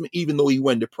endorsement, even though he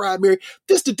won the primary.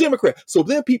 This the Democrat. So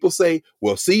then people say,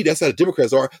 well, see, that's how the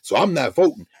Democrats are, so I'm not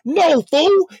voting. No,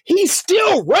 fool. He's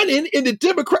still running in the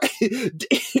Democrat.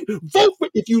 Vote for,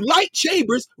 if you like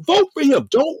Chambers, vote for him.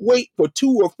 Don't wait for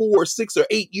 2 or 4 or 6 or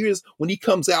 8 years when he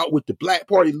comes out with the Black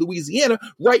Party of Louisiana.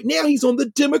 Right now, he's on the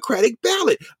Democratic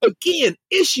ballot. Again,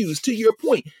 issues to your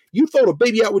point. You throw the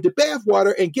baby out with the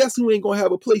bathwater, and guess who ain't gonna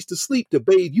have a place to sleep to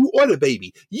bathe you or the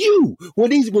baby? You.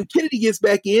 When Kennedy gets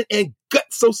back in and gut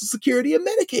Social Security and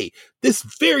Medicaid. This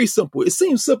very simple. It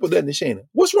seems simple, doesn't it, Shana?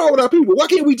 What's wrong with our people? Why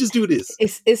can't we just do this?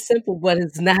 It's simple, but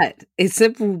it's not. It's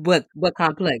simple, but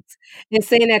complex. And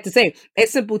saying that to say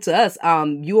it's simple to us.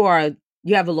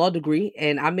 You have a law degree,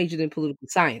 and I majored in political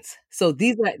science. So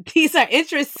these are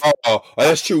interests.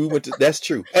 That's true. That's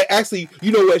true. Actually,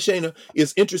 you know what, Shana?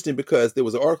 It's interesting because there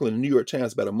was an article in the New York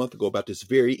Times about a month ago about this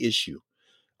very issue.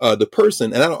 The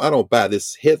person, and I don't buy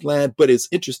this headline, but it's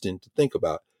interesting to think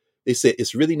about. They said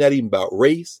it's really not even about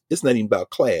race. It's not even about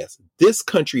class. This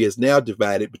country is now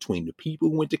divided between the people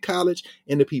who went to college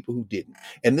and the people who didn't.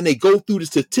 And then they go through the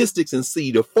statistics and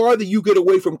see the farther you get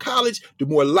away from college, the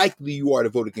more likely you are to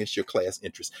vote against your class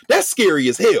interests. That's scary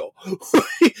as hell.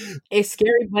 It's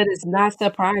scary, but it's not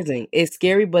surprising. It's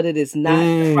scary, but it is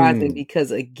not surprising because,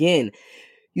 again,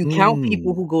 you count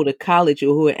people who go to college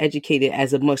or who are educated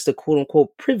as amongst the quote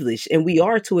unquote privileged, and we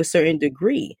are to a certain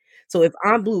degree. So if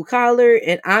I'm blue collar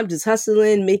and I'm just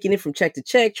hustling, making it from check to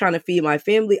check, trying to feed my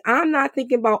family, I'm not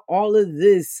thinking about all of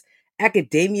this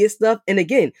academia stuff. And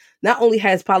again, not only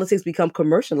has politics become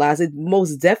commercialized, it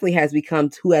most definitely has become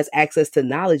who has access to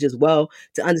knowledge as well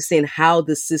to understand how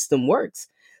the system works.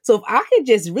 So if I can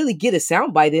just really get a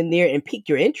soundbite in there and pique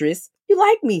your interest, you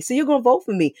like me, so you're going to vote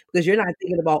for me because you're not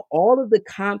thinking about all of the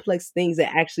complex things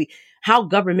that actually, how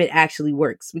government actually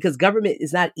works, because government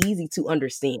is not easy to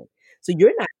understand. So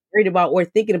you're not worried about or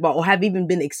thinking about or have even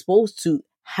been exposed to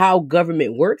how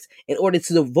government works in order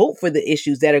to vote for the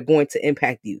issues that are going to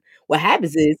impact you. What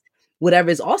happens is whatever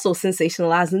is also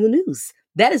sensationalized in the news.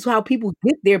 That is how people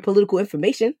get their political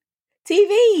information.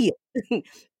 TV.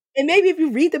 And maybe if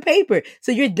you read the paper.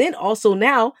 So you're then also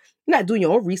now you're not doing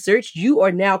your own research. You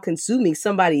are now consuming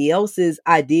somebody else's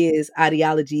ideas,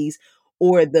 ideologies,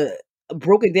 or the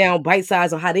broken down bite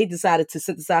size on how they decided to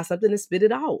synthesize something and spit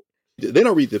it out. They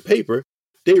don't read the paper.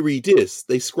 They read this.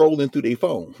 They scrolling through their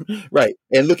phone, right,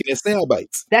 and looking at sound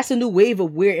bites. That's a new wave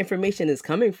of where information is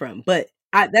coming from. But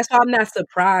that's why I'm not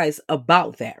surprised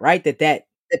about that, right? That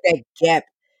gap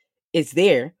is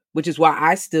there, which is why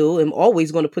I still am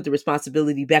always going to put the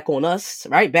responsibility back on us,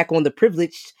 right? Back on the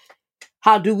privileged.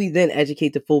 How do we then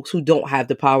educate the folks who don't have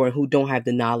the power and who don't have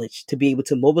the knowledge to be able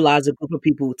to mobilize a group of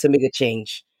people to make a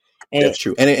change? And That's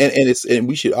true. And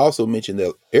we should also mention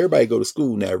that everybody go to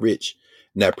school not rich,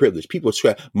 not privileged.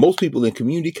 Most people in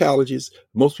community colleges,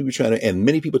 most people and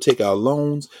many people take out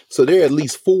loans. So there are at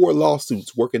least 4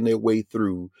 lawsuits working their way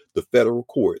through the federal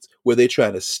courts where they're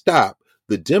trying to stop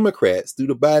the Democrats through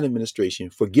the Biden administration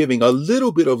for giving a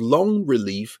little bit of loan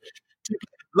relief,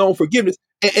 loan forgiveness.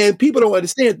 And people don't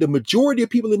understand the majority of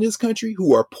people in this country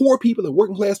who are poor people and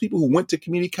working class people who went to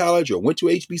community college or went to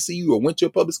HBCU or went to a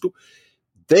public school,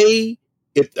 they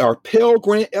are Pell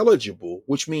Grant eligible,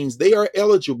 which means they are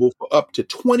eligible for up to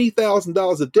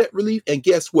 $20,000 of debt relief. And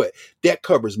guess what? That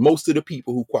covers most of the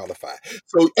people who qualify.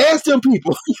 So ask them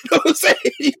people, you know what I'm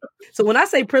saying? So when I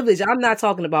say privilege, I'm not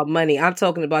talking about money. I'm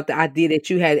talking about the idea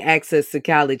that you had access to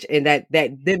college and that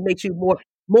makes you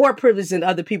more privileged than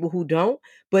other people who don't.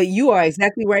 But you are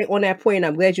exactly right on that point. And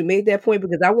I'm glad you made that point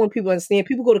because I want people to understand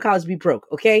people go to college to be broke,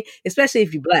 okay? Especially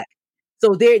if you're Black.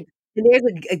 So there's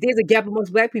a gap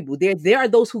amongst Black people. There are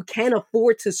those who can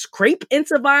afford to scrape and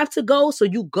survive to go. So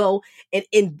you go and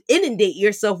inundate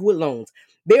yourself with loans.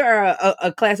 There are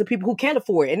a class of people who can't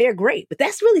afford it, and they're great, but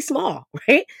that's really small,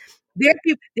 right? There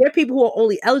are people who are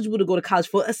only eligible to go to college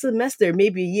for a semester,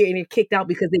 maybe a year, and they're kicked out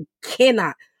because they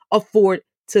cannot afford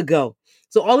to go.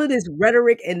 So all of this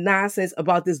rhetoric and nonsense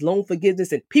about this loan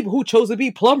forgiveness and people who chose to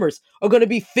be plumbers are going to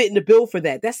be fitting the bill for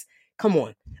that. Come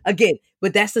on. Again,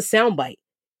 but that's the soundbite.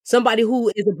 Somebody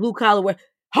who is a blue collar where,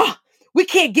 we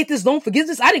can't get this loan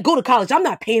forgiveness. I didn't go to college. I'm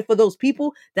not paying for those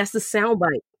people. That's the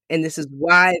soundbite. And this is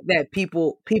why that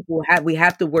we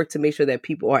have to work to make sure that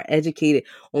people are educated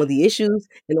on the issues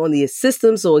and on the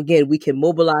systems. So again, we can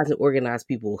mobilize and organize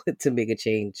people to make a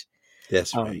change.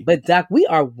 That's right. But Doc, we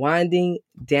are winding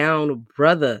down,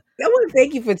 brother. I want to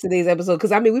thank you for today's episode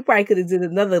because we probably could have did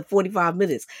another 45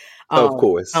 minutes. Of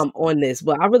course. On this,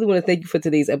 but I really want to thank you for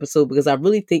today's episode because I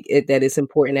really think that it's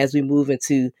important as we move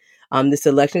into this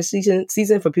election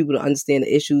season for people to understand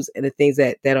the issues and the things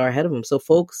that are ahead of them. So,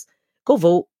 folks, go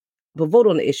vote, but vote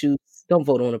on the issues. Don't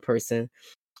vote on a person.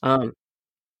 And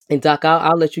Doc,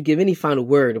 I'll let you give any final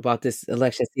word about this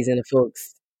election season to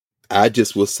folks. I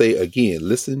just will say again,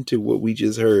 listen to what we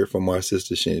just heard from our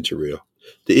sister Shannon Terrell.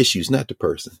 The issues, not the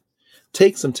person.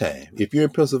 Take some time. If you're in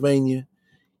Pennsylvania,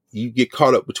 you get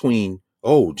caught up between,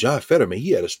 John Fetterman,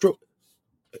 he had a stroke.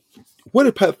 What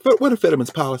are Fetterman's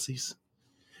policies?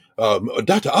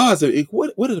 Dr. Oz,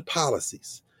 what are the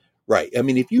policies? Right.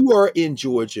 If you are in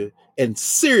Georgia and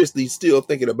seriously still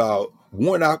thinking about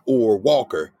Warnock or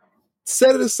Walker,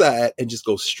 set it aside and just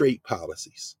go straight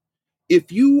policies. If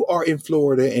you are in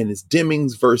Florida and it's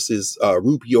Demings versus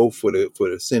Rubio for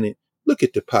the Senate, look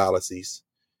at the policies.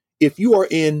 If you are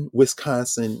in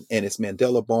Wisconsin and it's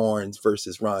Mandela Barnes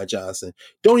versus Ron Johnson,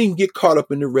 don't even get caught up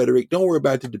in the rhetoric. Don't worry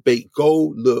about the debate.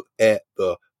 Go look at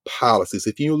the policies.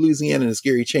 If you're in Louisiana and it's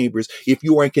Gary Chambers, if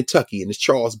you are in Kentucky and it's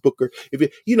Charles Booker,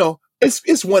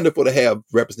 it's wonderful to have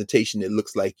representation that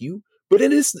looks like you. But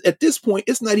at this point,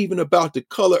 it's not even about the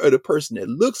color of the person that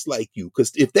looks like you.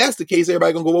 Because if that's the case,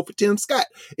 everybody's going to go vote for Tim Scott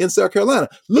in South Carolina.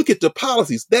 Look at the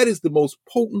policies. That is the most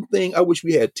potent thing. I wish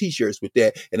we had T-shirts with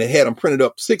that and they had them printed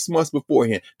up 6 months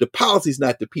beforehand. The policies,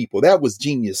 not the people. That was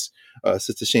genius,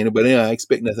 Sister Shana. But I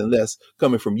expect nothing less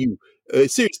coming from you.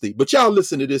 Seriously. But y'all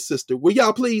listen to this, sister. Will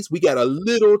y'all please? We got a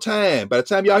little time. By the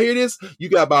time y'all hear this, you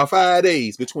got about 5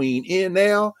 days between in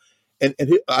now. And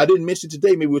I didn't mention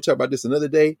today. Maybe we'll talk about this another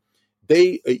day.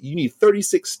 You need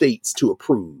 36 states to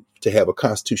approve to have a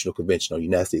constitutional convention on the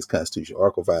United States Constitution,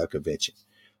 Article 5 convention.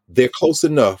 They're close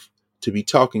enough to be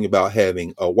talking about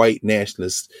having a white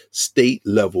nationalist state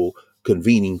level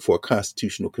convening for a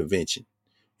constitutional convention.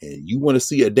 And you want to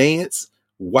see a dance?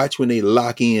 Watch when they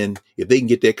lock in. If they can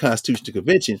get that constitutional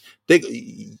convention,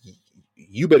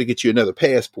 you better get you another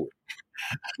passport.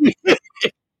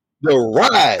 The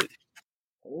ride.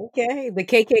 Okay, the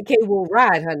KKK will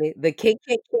ride, honey. The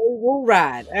KKK will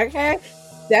ride. Okay,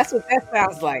 that's what that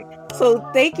sounds like. So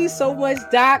thank you so much,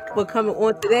 Doc, for coming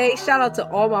on today. Shout out to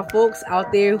all my folks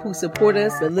out there who support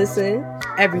us and listen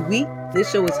every week. This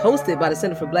show is hosted by the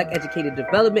Center for Black Educated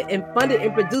Development and funded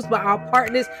and produced by our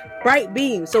partners, Bright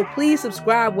Beam. So please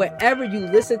subscribe wherever you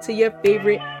listen to your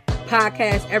favorite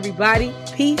podcast, everybody.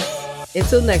 Peace.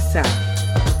 Until next time.